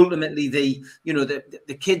 But ultimately, the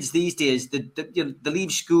kids these days, they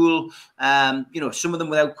leave school. Some of them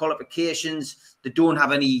without qualifications. They don't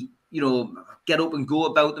have any get up and go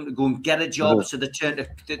about them to go and get a job. So they turn to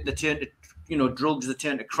drugs, they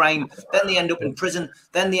turn to crime, then they end up in prison,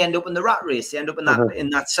 then they end up in the rat race, they end up in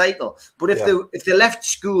that cycle. But if they left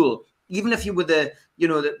school, even if you were the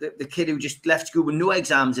kid who just left school with no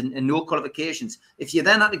exams and no qualifications, if you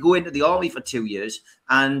then had to go into the army for 2 years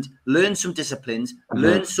and learn some disciplines,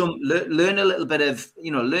 learn a little bit of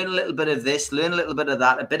this, learn a little bit of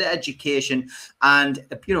that, a bit of education, and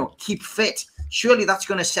keep fit, surely that's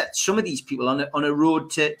going to set some of these people on a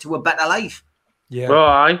road to a better life. Yeah. Well,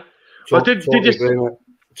 aye. Well, did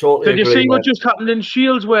you see what just happened in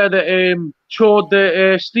Shields where they showed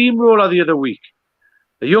the steamroller the other week?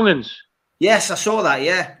 The young'uns. Yes, I saw that,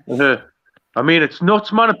 yeah. I mean, it's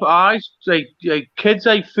nuts, man. Like kids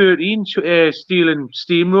like 13 stealing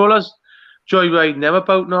steamrollers, joyriding them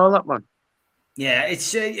about and all that, man. Yeah, it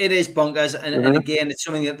is bonkers, and again, it's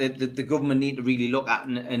something that the government need to really look at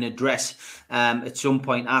and address at some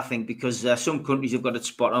point, I think, because some countries have got it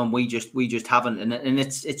spot on, we just haven't, and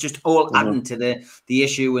it's just all adding to the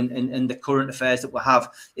issue and the current affairs that we have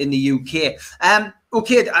in the UK.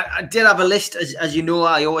 Okay, I did have a list, as you know,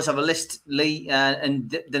 I always have a list, Lee,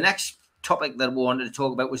 and the next topic that we wanted to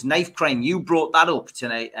talk about was knife crime. You brought that up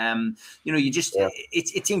tonight.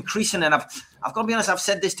 It's increasing, and I've got to be honest, I've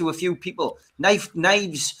said this to a few people. Knives,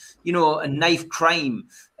 and knife crime,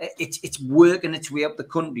 it's working its way up the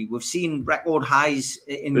country. We've seen record highs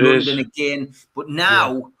in London again, but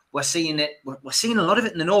now we're seeing it. We're seeing a lot of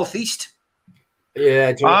it in the northeast. Yeah,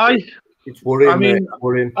 it's worrying. I mean,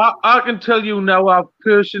 worrying. I can tell you now, I've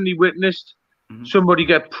personally witnessed somebody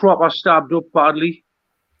get proper stabbed up badly.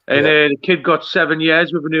 And the kid got 7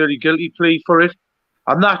 years with an early guilty plea for it.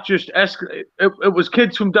 And that just escalated. It was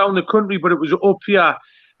kids from down the country, but it was up here.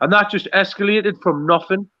 And that just escalated from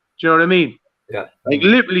nothing. Do you know what I mean? Yeah. Like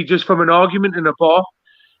literally just from an argument in a bar.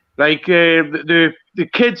 Like the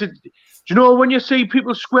kids, do you know when you see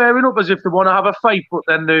people squaring up as if they want to have a fight, but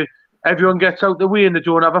then everyone gets out the way and they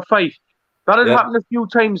don't have a fight? That had happened a few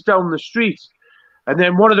times down the street. And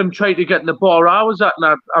then one of them tried to get in the bar I was at,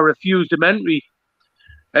 and I refused him entry.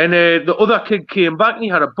 And the other kid came back and he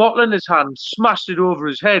had a bottle in his hand, smashed it over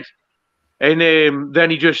his head. And then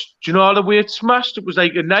he just, do you know the way it smashed? It was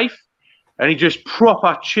like a knife. And he just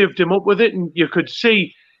proper chived him up with it. And you could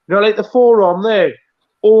see, like the forearm there,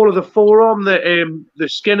 all of the forearm, the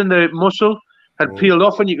skin and the muscle had peeled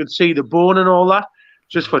off, and you could see the bone and all that,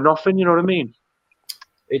 just for nothing, you know what I mean?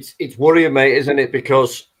 It's worrying, mate, isn't it?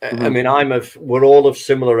 Because, I mean, we're all of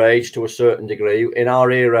similar age to a certain degree. In our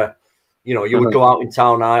era, you would go out in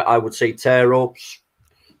town, I would see tear-ups.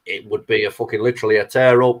 It would be literally a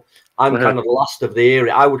tear-up. I'm kind of the last of the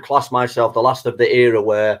era. I would class myself the last of the era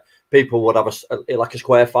where people would have a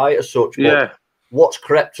square fight as such. But what's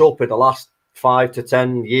crept up in the last 5 to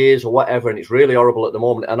 10 years or whatever, and it's really horrible at the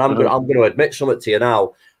moment. And I'm going to admit something to you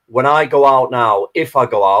now. When I go out now, if I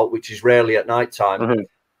go out, which is rarely at night time,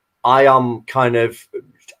 I am kind of,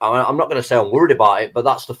 I'm not going to say I'm worried about it, but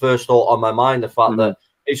that's the first thought on my mind, the fact that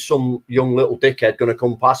is some young little dickhead going to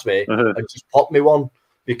come past me and just pop me one,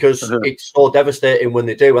 because it's so devastating when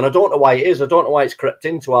they do. And I don't know why it is. I don't know why it's crept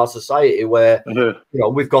into our society where,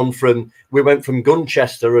 we went from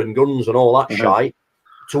Gunchester and guns and all that shite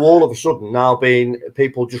to all of a sudden now being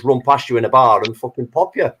people just run past you in a bar and fucking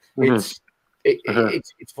pop you. It's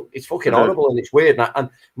fucking horrible and it's weird. And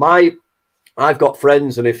I've got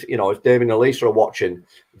friends, and if Damien and Lisa are watching,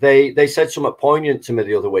 they said something poignant to me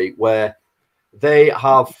the other week where they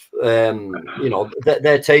have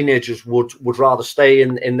their teenagers would rather stay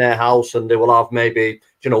in their house, and they will have maybe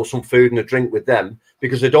some food and a drink with them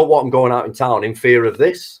because they don't want them going out in town in fear of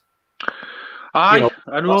this. I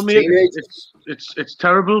know, mate. It's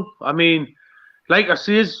terrible. I mean, like I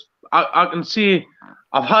says, I can see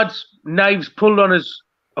I've had knives pulled on us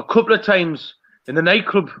a couple of times in the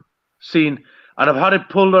nightclub scene, and I've had it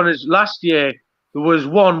pulled on us last year. There was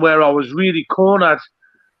one where I was really cornered,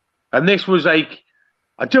 and this was like,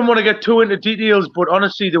 I didn't want to get too into details, but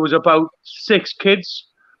honestly, there was about 6 kids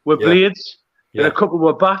with blades and a couple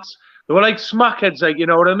were bats. They were like smackheads, like, you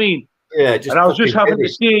know what I mean? Yeah, and I was just having to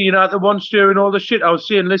say, at the one stirring all the shit. I was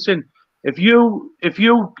saying, listen, if you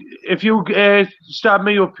stab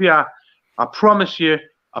me up here, I promise you,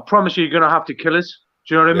 you're gonna have to kill us.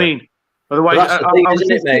 Do you know what I mean? Otherwise, that's the thing,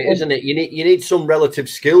 isn't it, mate? Isn't it? You need some relative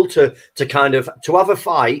skill to have a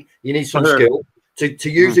fight. You need some skill to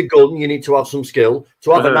use a gun. You need to have some skill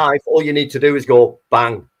to have a knife. All you need to do is go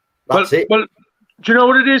bang. That's it. Well, do you know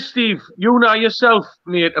what it is, Steve? You know yourself,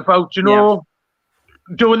 mate, about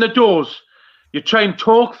doing the doors. You try and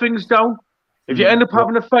talk things down. If you end up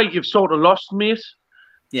having a fight, you've sort of lost, mate.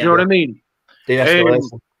 Do you know what I mean?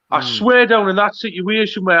 I swear down in that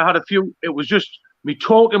situation where I had a few, it was just me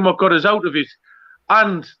talking what got us out of it.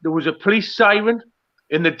 And there was a police siren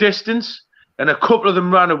in the distance, and a couple of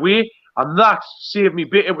them ran away, and that saved me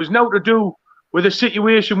bit. It was now to do with the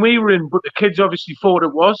situation we were in, but the kids obviously thought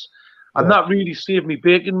it was, and that really saved me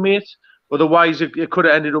bacon, mate. Otherwise, it could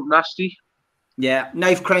have ended up nasty. Yeah,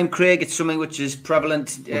 knife crime, Craig. It's something which is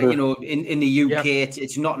prevalent, in the UK. Yeah.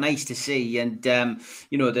 It's not nice to see, and the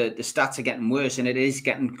stats are getting worse, and it is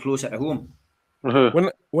getting closer to home.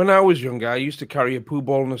 When I was younger, I used to carry a poo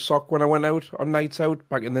ball in a sock when I went out on nights out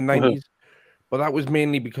back in the 90s, but that was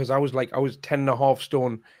mainly because I was 10.5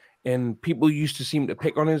 stone, and people used to seem to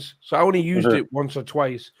pick on us. So I only used it once or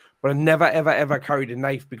twice, but I never ever carried a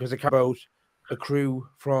knife because I came out a crew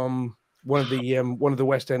from one of the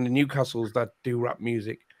West End of Newcastles that do rap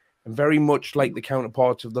music, and very much like the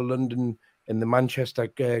counterparts of the London and the Manchester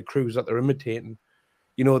crews that they're imitating.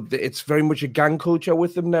 It's very much a gang culture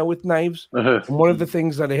with them now with knives. And one of the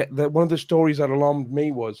things one of the stories that alarmed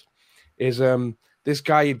me is this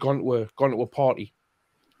guy had gone to a party,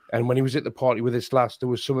 and when he was at the party with this lass, there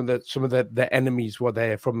was some of the enemies were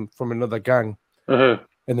there from another gang. And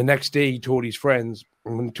the next day he told his friends,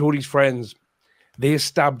 and when he told his friends, they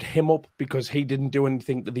stabbed him up because he didn't do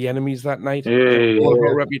anything to the enemies that night. All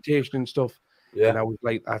about reputation and stuff. Yeah. And I was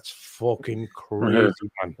like, that's fucking crazy,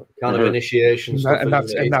 man. Kind of initiation stuff. And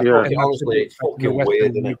that's honestly, it's fucking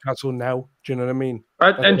weird, isn't it? Newcastle now. Do you know what I mean?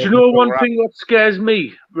 And do you know one thing that scares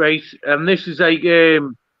me, right? And this is like,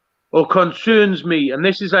 or concerns me, and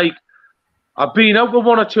this is like, I've been out with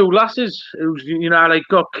one or two lasses who's, like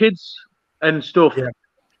got kids and stuff. Yeah.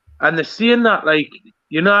 And they're saying that, like,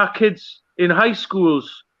 our kids in high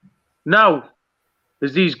schools now,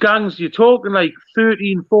 there's these gangs, you're talking like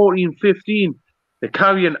 13, 14, 15, they're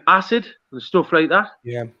carrying acid and stuff like that.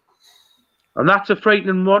 Yeah. And that's a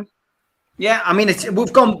frightening one. Yeah, I mean,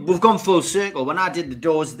 we've gone full circle. When I did the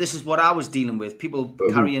doors, this is what I was dealing with. People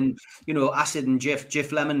carrying, acid and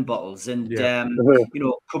Jif lemon bottles, and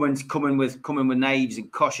coming with knives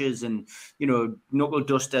and koshes and knuckle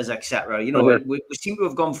dusters, etc. We seem to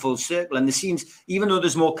have gone full circle, and there seems, even though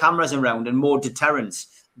there's more cameras around and more deterrence,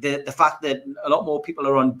 the fact that a lot more people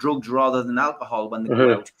are on drugs rather than alcohol when they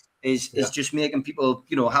go out is just making people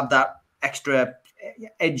have that extra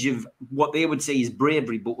edge of what they would say is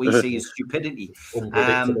bravery, but we see as stupidity. But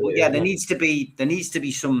yeah, there needs to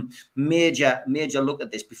be some major look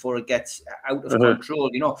at this before it gets out of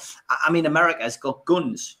control. I mean, America's got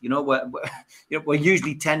guns. We're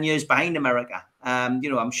usually 10 years behind America.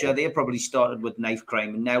 I'm sure they probably started with knife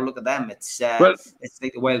crime, and now look at them. It's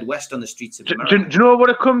like the Wild West on the streets of America. Do you know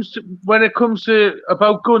what when it comes to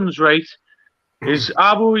about guns, right? Is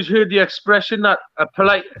I've always heard the expression that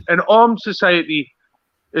an armed society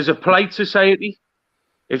is a polite society.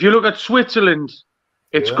 If you look at Switzerland,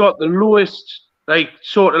 it's got the lowest,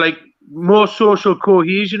 more social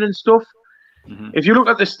cohesion and stuff. If you look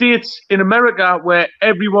at the States in America where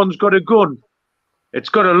everyone's got a gun, it's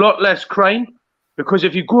got a lot less crime, because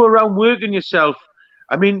if you go around working yourself,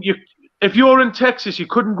 I mean, if you're in Texas, you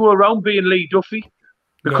couldn't go around being Lee Duffy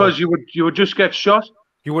because you would just get shot.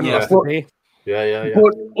 You wouldn't have to pay. Yeah.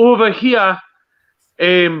 But over here,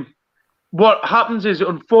 what happens is,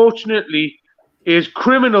 unfortunately, is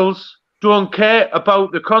criminals don't care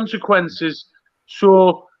about the consequences,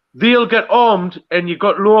 so they'll get armed, and you've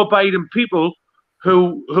got law-abiding people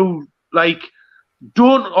who like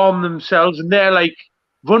don't arm themselves, and they're like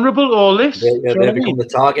vulnerable. All this, they become the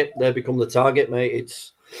target. They become the target, mate.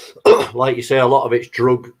 It's like you say, a lot of it's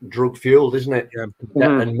drug fueled, isn't it? Yeah.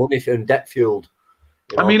 And money and debt fueled.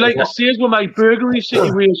 I mean, like I say, with my burglary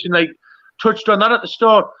situation, like touched on that at the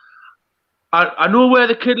start. I know where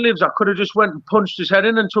the kid lives. I could have just went and punched his head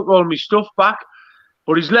in and took all my stuff back,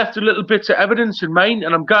 but he's left a little bits of evidence in mine,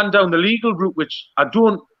 and I'm going down the legal route, which I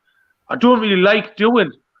don't really like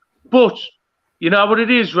doing. But you know what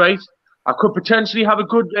it is, right? I could potentially have a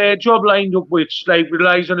good job lined up, which like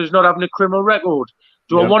relies on us not having a criminal record.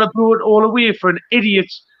 Do I want to blow it all away for an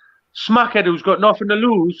idiot smackhead who's got nothing to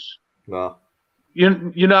lose? No.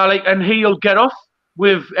 You know, like, and he'll get off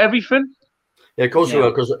with everything. Yeah, of course he will,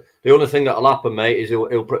 because the only thing that'll happen, mate, is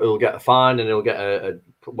he'll get a fine, and he'll get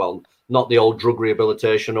well, not the old drug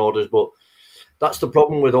rehabilitation orders, but that's the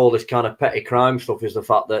problem with all this kind of petty crime stuff, is the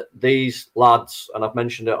fact that these lads, and I've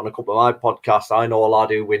mentioned it on a couple of my podcasts, I know a lad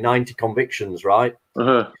who with 90 convictions, right?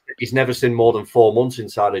 He's never seen more than 4 months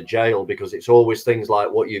inside a jail, because it's always things like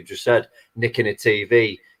what you've just said, nicking a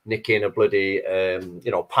TV, nicking a bloody,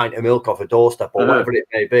 pint of milk off a doorstep, or whatever it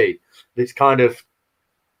may be. It's kind of,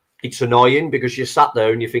 it's annoying, because you're sat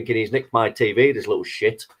there and you're thinking, he's nicked my TV, this little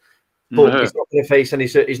shit. But he's not going to face any.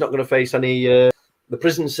 He's not going to face any. The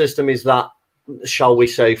prison system is that, shall we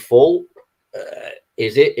say, full?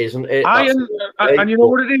 Is it? Isn't it? And you know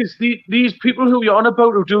what it is? These people who you're on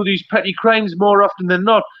about, who do these petty crimes more often than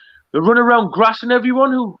not, they run around grassing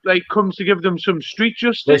everyone who like comes to give them some street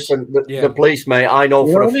justice. Listen, the police, mate. I know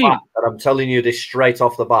for a fact, and I'm telling you this straight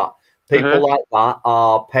off the bat. People like that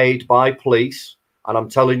are paid by police, and I'm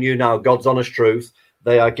telling you now, God's honest truth.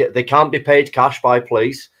 They can't be paid cash by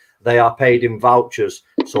police. They are paid in vouchers.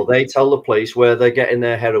 So they tell the police where they're getting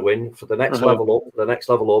their heroin for the next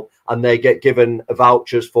level up, and they get given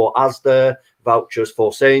vouchers for Asda, vouchers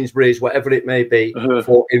for Sainsbury's, whatever it may be,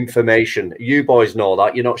 for information. You boys know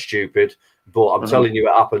that. You're not stupid, but I'm telling you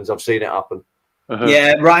it happens. I've seen it happen.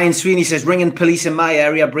 Yeah, Ryan Sweeney says, ringing police in my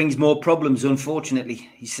area brings more problems, unfortunately.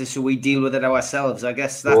 He says, so we deal with it ourselves. I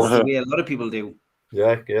guess that's the way a lot of people do.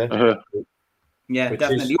 Yeah. Yeah,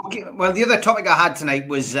 definitely. Okay. Well, the other topic I had tonight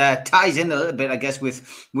was ties in a little bit, I guess,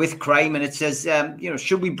 with crime, and it says,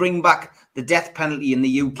 should we bring back the death penalty in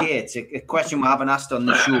the UK? It's a question we haven't asked on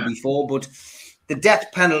the show before, but the death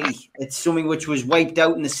penalty, it's something which was wiped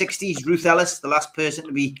out in the 60s. Ruth Ellis, the last person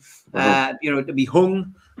to be, to be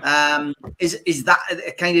hung. Is that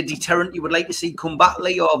a kind of deterrent you would like to see come back,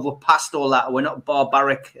 Lee, or we're past all that? We're not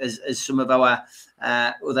barbaric as some of our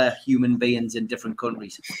other human beings in different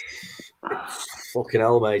countries. Fucking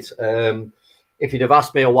hell, mate. If you'd have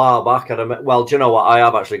asked me a while back, do you know what? I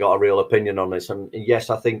have actually got a real opinion on this. And yes,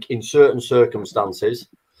 I think in certain circumstances,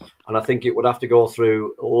 and I think it would have to go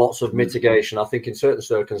through lots of mitigation. I think in certain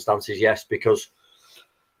circumstances, yes, because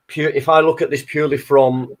if I look at this purely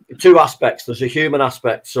from two aspects, there's a human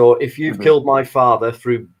aspect. So if you've killed my father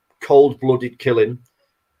through cold-blooded killing,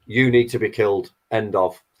 you need to be killed. End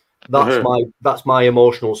of. That's my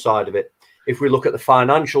emotional side of it. If we look at the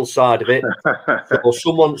financial side of it, so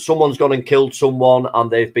someone's gone and killed someone, and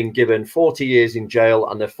they've been given 40 years in jail,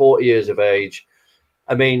 and they're 40 years of age.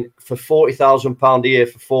 I mean, for £40,000 a year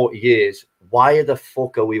for 40 years, why the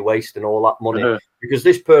fuck are we wasting all that money? Because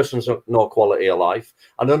this person's no quality of life.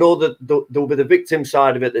 And I know that there'll be the victim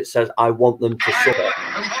side of it that says, I want them to suffer.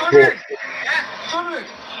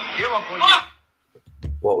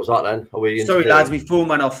 What was that then? Sorry, lads, my phone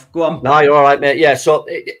went off. Go on. No, you're all right, mate. Yeah, so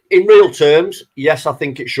in real terms, yes, I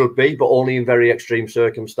think it should be, but only in very extreme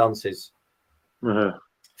circumstances.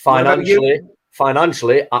 Financially,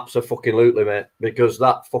 absolutely, mate, because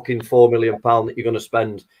that fucking £4 million that you're going to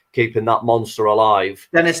spend keeping that monster alive.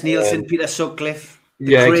 Dennis Nielsen, Peter Sutcliffe.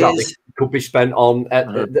 Exactly. Could be spent on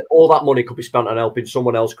all that money could be spent on helping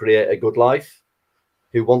someone else create a good life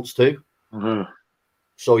who wants to.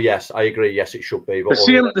 So yes, I agree. Yes, it should be. But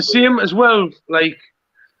the same as well. It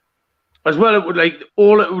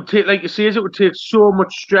would take, like you say, is it would take so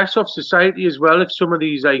much stress off society as well if some of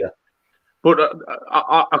these But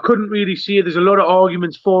I couldn't really see it. There's a lot of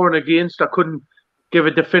arguments for and against. I couldn't give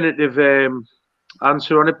a definitive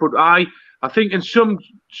answer on it. But I think in some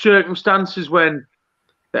circumstances when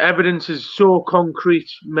the evidence is so concrete,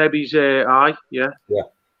 maybe yeah.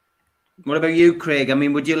 What about you, Craig? I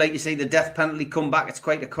mean, would you like to see the death penalty come back? It's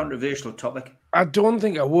quite a controversial topic. I don't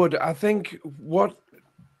think I would. I think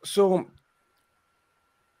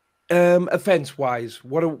offence-wise,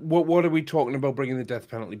 what are we talking about bringing the death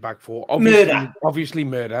penalty back for? Obviously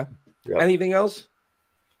murder. Yep. Anything else?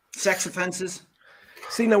 Sex offences.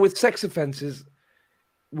 See, now with sex offences,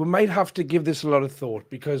 we might have to give this a lot of thought,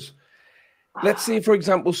 because let's say, for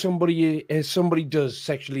example, somebody does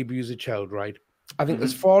sexually abuse a child, right? I think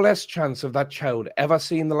there's far less chance of that child ever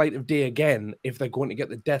seeing the light of day again if they're going to get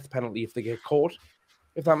the death penalty if they get caught,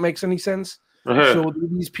 if that makes any sense. So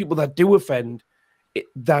these people that do offend,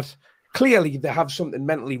 that clearly they have something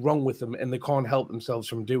mentally wrong with them and they can't help themselves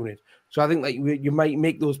from doing it. So I think that you might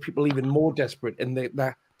make those people even more desperate, and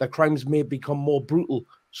their crimes may become more brutal,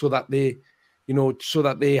 so that they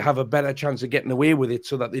have a better chance of getting away with it,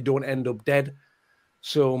 so that they don't end up dead.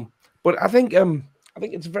 So, but I think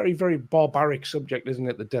it's a very, very barbaric subject, isn't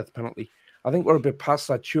it? The death penalty. I think we're a bit past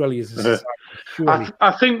that, surely, as a society. Surely.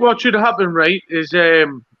 I think what should happen, right, is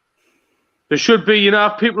there should be,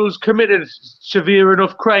 if people who's committed severe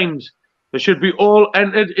enough crimes, they should be all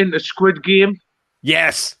entered into Squid Game.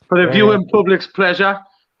 Yes. For the viewing public's pleasure.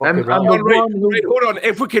 And hold on.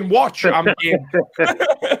 If we can watch, I'm in.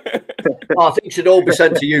 I think it should all be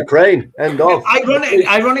sent to Ukraine. End of.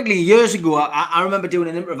 Ironically, years ago, I remember doing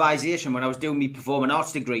an improvisation when I was doing my performing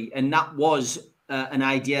arts degree, and that was an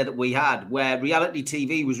idea that we had, where reality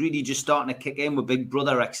TV was really just starting to kick in with Big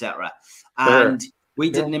Brother, etc. And we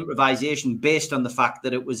did an improvisation based on the fact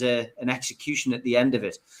that it was an execution at the end of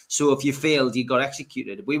it. So if you failed, you got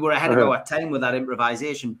executed. We were ahead of our time with that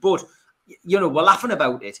improvisation, but we're laughing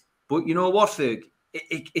about it. But you know what, Ferg?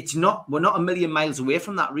 It's not. We're not a million miles away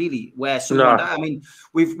from that, really. Where I mean,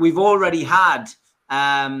 we've already had,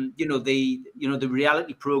 the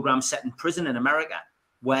reality program set in prison in America,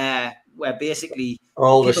 where basically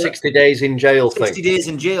the 60 days in jail 60 days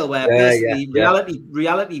in jail, where basically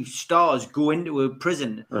reality stars go into a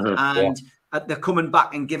prison and they're coming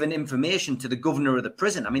back and giving information to the governor of the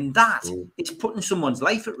prison. I mean, that is putting someone's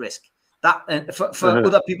life at risk. That for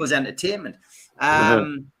other people's entertainment.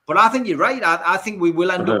 But I think you're right. I think we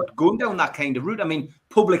will end up going down that kind of route. I mean,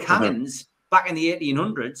 public hangings back in the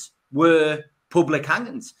 1800s were public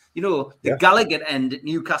hangings. The Gallowgate end at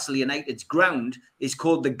Newcastle United's ground is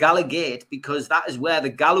called the Gallowgate because that is where the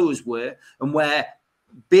gallows were, and where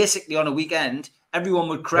basically on a weekend everyone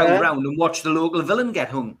would crowd around and watch the local villain get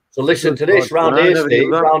hung. So listen to this, round here,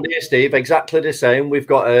 Steve, exactly the same. We've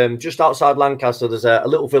got just outside Lancaster, there's a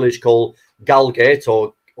little village called Galgate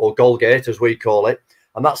or Golgate, as we call it.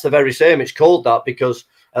 And that's the very same. It's called that because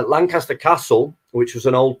at Lancaster Castle, which was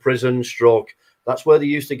an old prison stroke, that's where they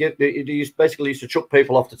used to chuck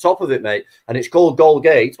people off the top of it, mate. And it's called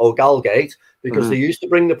Golgate or Galgate because they used to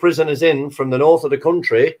bring the prisoners in from the north of the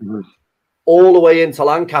country all the way into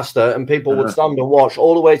Lancaster, and people would stand and watch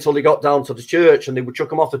all the way till they got down to the church, and they would chuck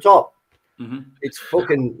them off the top. It's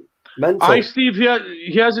fucking mental. Hi, Steve.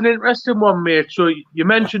 Here's an interesting one, mate. So you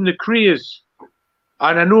mentioned the Crees,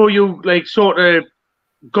 and I know you sort of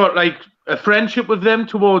got a friendship with them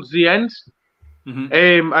towards the end,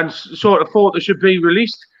 and sort of thought they should be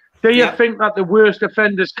released. Do you think that the worst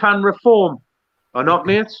offenders can reform or not,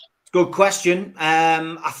 mate? Good question.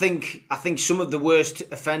 I think some of the worst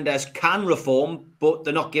offenders can reform, but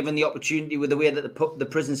they're not given the opportunity with the way that the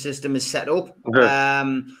prison system is set up.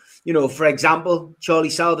 For example, Charlie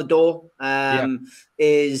Salvador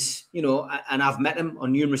is, and I've met him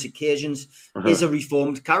on numerous occasions, is a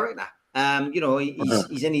reformed character.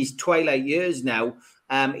 He's in his twilight years now.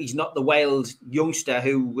 He's not the wild youngster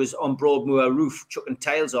who was on Broadmoor roof chucking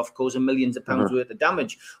tiles off, causing millions of pounds worth of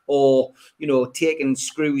damage, or taking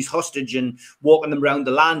screws hostage and walking them around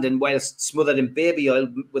the landing whilst smothered in baby oil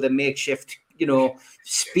with a makeshift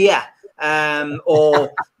spear,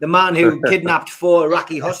 or the man who kidnapped 4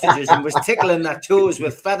 Iraqi hostages and was tickling their toes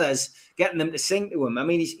with feathers, getting them to sing to him. I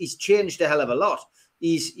mean, he's changed a hell of a lot.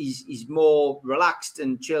 He's more relaxed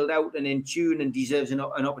and chilled out and in tune and deserves an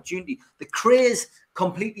opportunity. The Craze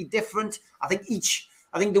completely different. I think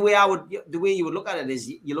the way you would look at it is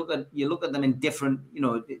you look at them in different.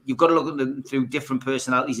 You've got to look at them through different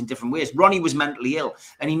personalities in different ways. Ronnie was mentally ill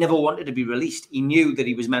and he never wanted to be released. He knew that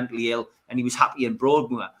he was mentally ill and he was happy in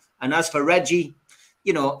Broadmoor. And as for Reggie,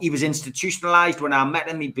 he was institutionalized when I met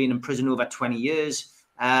him. He'd been in prison over 20 years,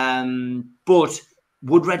 but.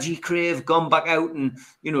 Would Reggie Crave gone back out and,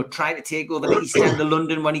 try to take over the East End of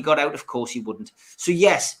London when he got out? Of course he wouldn't. So,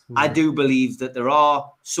 yes, I do believe that there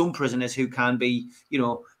are some prisoners who can be,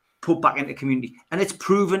 put back into community. And it's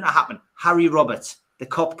proven to happen. Harry Roberts, the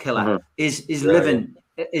cop killer, is living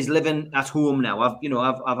at home now.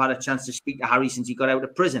 I've had a chance to speak to Harry since he got out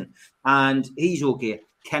of prison, and he's okay.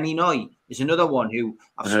 Kenny Noy is another one who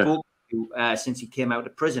I've spoken since he came out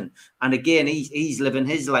of prison, and again he's living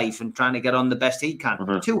his life and trying to get on the best he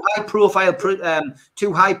can. Two high profile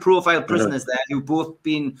prisoners there who've both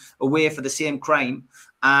been away for the same crime,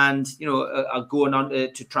 and are going on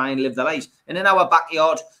to try and live their lives. And in our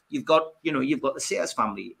backyard, you've got the Sayers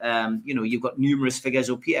family. You've got numerous figures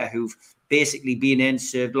up here who've basically been in,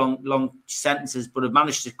 served long sentences, but have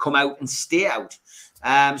managed to come out and stay out.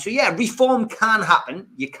 So yeah, reform can happen.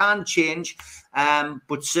 You can change,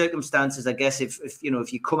 but circumstances, I guess, if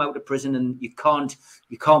you come out of prison and you can't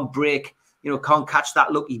break, can't catch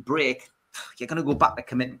that lucky break, you're going to go back to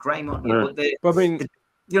committing crime, aren't you? But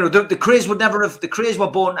the Crays would never have. The Crays were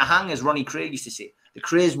born to hang, as Ronnie Craig used to say. The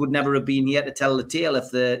Crays would never have been here to tell the tale if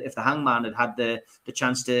the hangman had the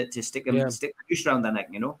chance to stick the noose around their neck.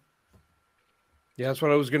 Yeah, that's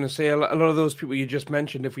what I was going to say. A lot of those people you just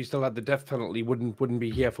mentioned, if we still had the death penalty, wouldn't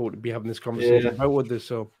be here to be having this conversation. How would this?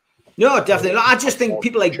 So. No, definitely. I just think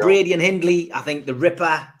people like Brady and Hindley. I think the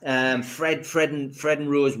Ripper, Fred and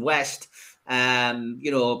Rose West.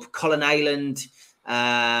 Colin Island.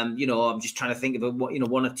 I'm just trying to think of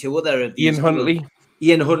one or two other of these.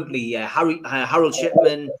 Ian Huntley, Harold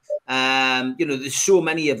Shipman. There's so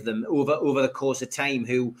many of them over the course of time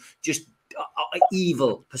who just are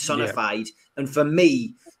evil personified. Yeah. And for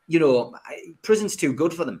me, prison's too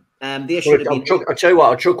good for them. They should have been. I'll tell you what.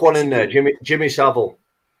 I'll chuck one in there. Jimmy Savile.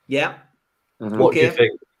 Yeah. What do you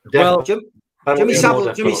think? Well, Jimmy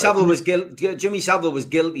Savile was guilty. Jimmy Savile was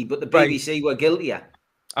guilty, but the BBC were guiltier.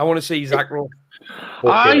 I want to see Zach Rowe. Do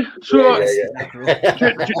you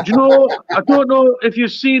know? I don't know if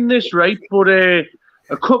you've seen this, right? But a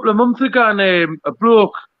couple of months ago, a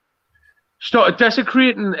bloke started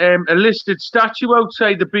desecrating a listed statue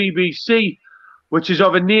outside the BBC, which is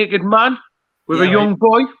of a naked man with a young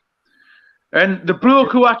boy. And the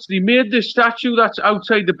bloke who actually made this statue that's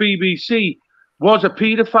outside the BBC was a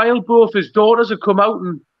paedophile. Both his daughters have come out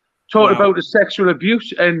and talked about his sexual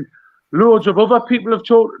abuse, and loads of other people have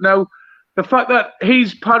talked. Now, the fact that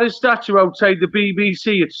he's put his statue outside the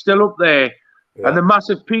BBC, it's still up there, and the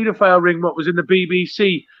massive paedophile ring what was in the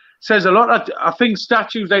BBC says a lot. I think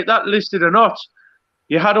statues like that, listed or not,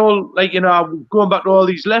 you had all, going back to all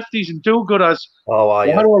these lefties and do-gooders,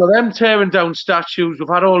 we had all of them tearing down statues. We've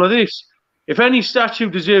had all of this. If any statue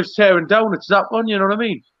deserves tearing down, it's that one, you know what I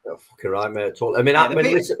mean? You're fucking right, mate.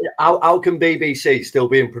 Listen, how can BBC still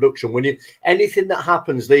be in production when anything that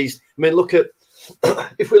happens look at,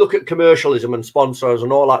 if we look at commercialism and sponsors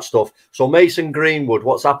and all that stuff. So Mason Greenwood,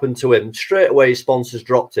 what's happened to him? Straight away, his sponsors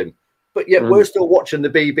dropped him. But yet we're still watching the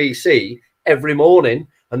BBC every morning,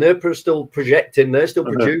 and they're still projecting, they're still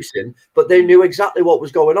producing, but they knew exactly what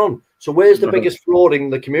was going on. So where's the biggest fraud in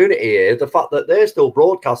the community here? The fact that they're still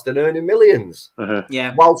broadcasting, earning millions,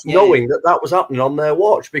 whilst knowing that was happening on their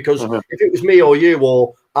watch. Because if it was me or you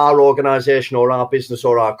or our organisation or our business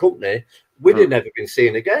or our company, we'd have never been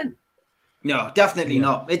seen again. No, definitely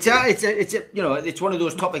not. It's one of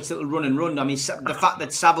those topics that will run and run. I mean, the fact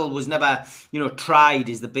that Savile was never, tried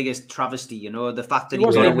is the biggest travesty. The fact that he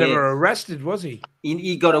wasn't never arrested, was he?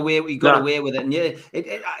 He got away. He got away with it, and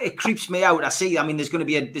it creeps me out. I see. I mean, there's going to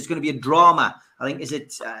be a drama. I think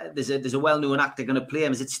there's a well-known actor going to play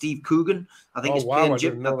him. Is it Steve Coogan? I think he's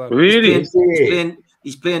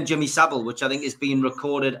playing Jimmy Savile, which I think is being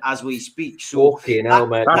recorded as we speak. So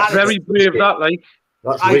that's very brave.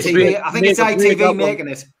 That's ITV. I think it's ITV making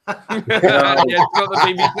it. It's not the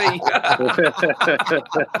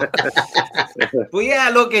BBC. But yeah,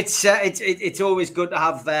 look, it's always good to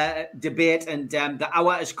have debate, and the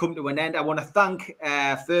hour has come to an end. I want to thank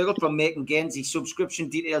Fergal from Making Gains. His subscription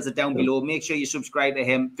details are down below. Make sure you subscribe to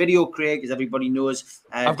him. Video Craig, as everybody knows.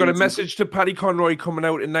 I've got a message to Paddy Conroy coming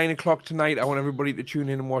out at 9 o'clock tonight. I want everybody to tune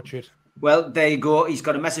in and watch it. Well, there you go. He's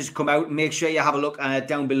got a message come out. Make sure you have a look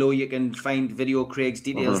down below. You can find Video Craig's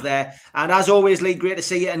details there. And as always, Lee, great to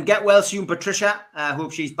see you. And get well soon, Patricia. I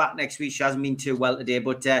hope she's back next week. She hasn't been too well today.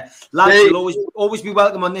 But lads, you'll always be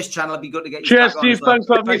welcome on this channel. It'd be good to get you back on. Cheers, Steve. Thanks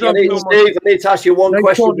for having me on. Steve, I need to ask you one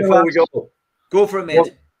question before we go. Go for it,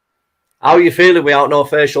 mate. How are you feeling without no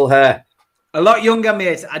facial hair? A lot younger,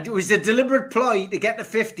 mate. It was a deliberate ploy to get to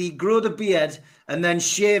 50, grow the beard, and then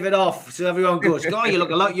shave it off so everyone goes, "Oh, you look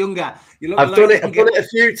a lot younger." I've done it a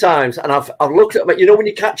few times, and I've looked at when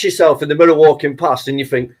you catch yourself in the mirror walking past, and you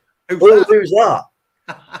think, "Who's that?"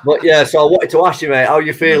 But yeah, so I wanted to ask you, mate, how are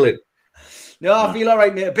you feeling? No, I feel all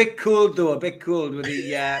right, mate. A bit cold though, with the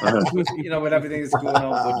with everything that's going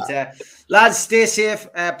on. But lads, stay safe.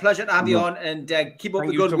 Pleasure to have you on, and keep up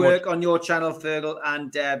the good work on your channel, Fergal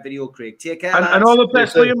and Video Craig. Take care, and all the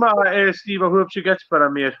best for you, Steve. I hope you get better,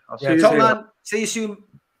 mate. I'll see you soon. Man. See you soon.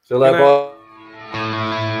 See you later, boy.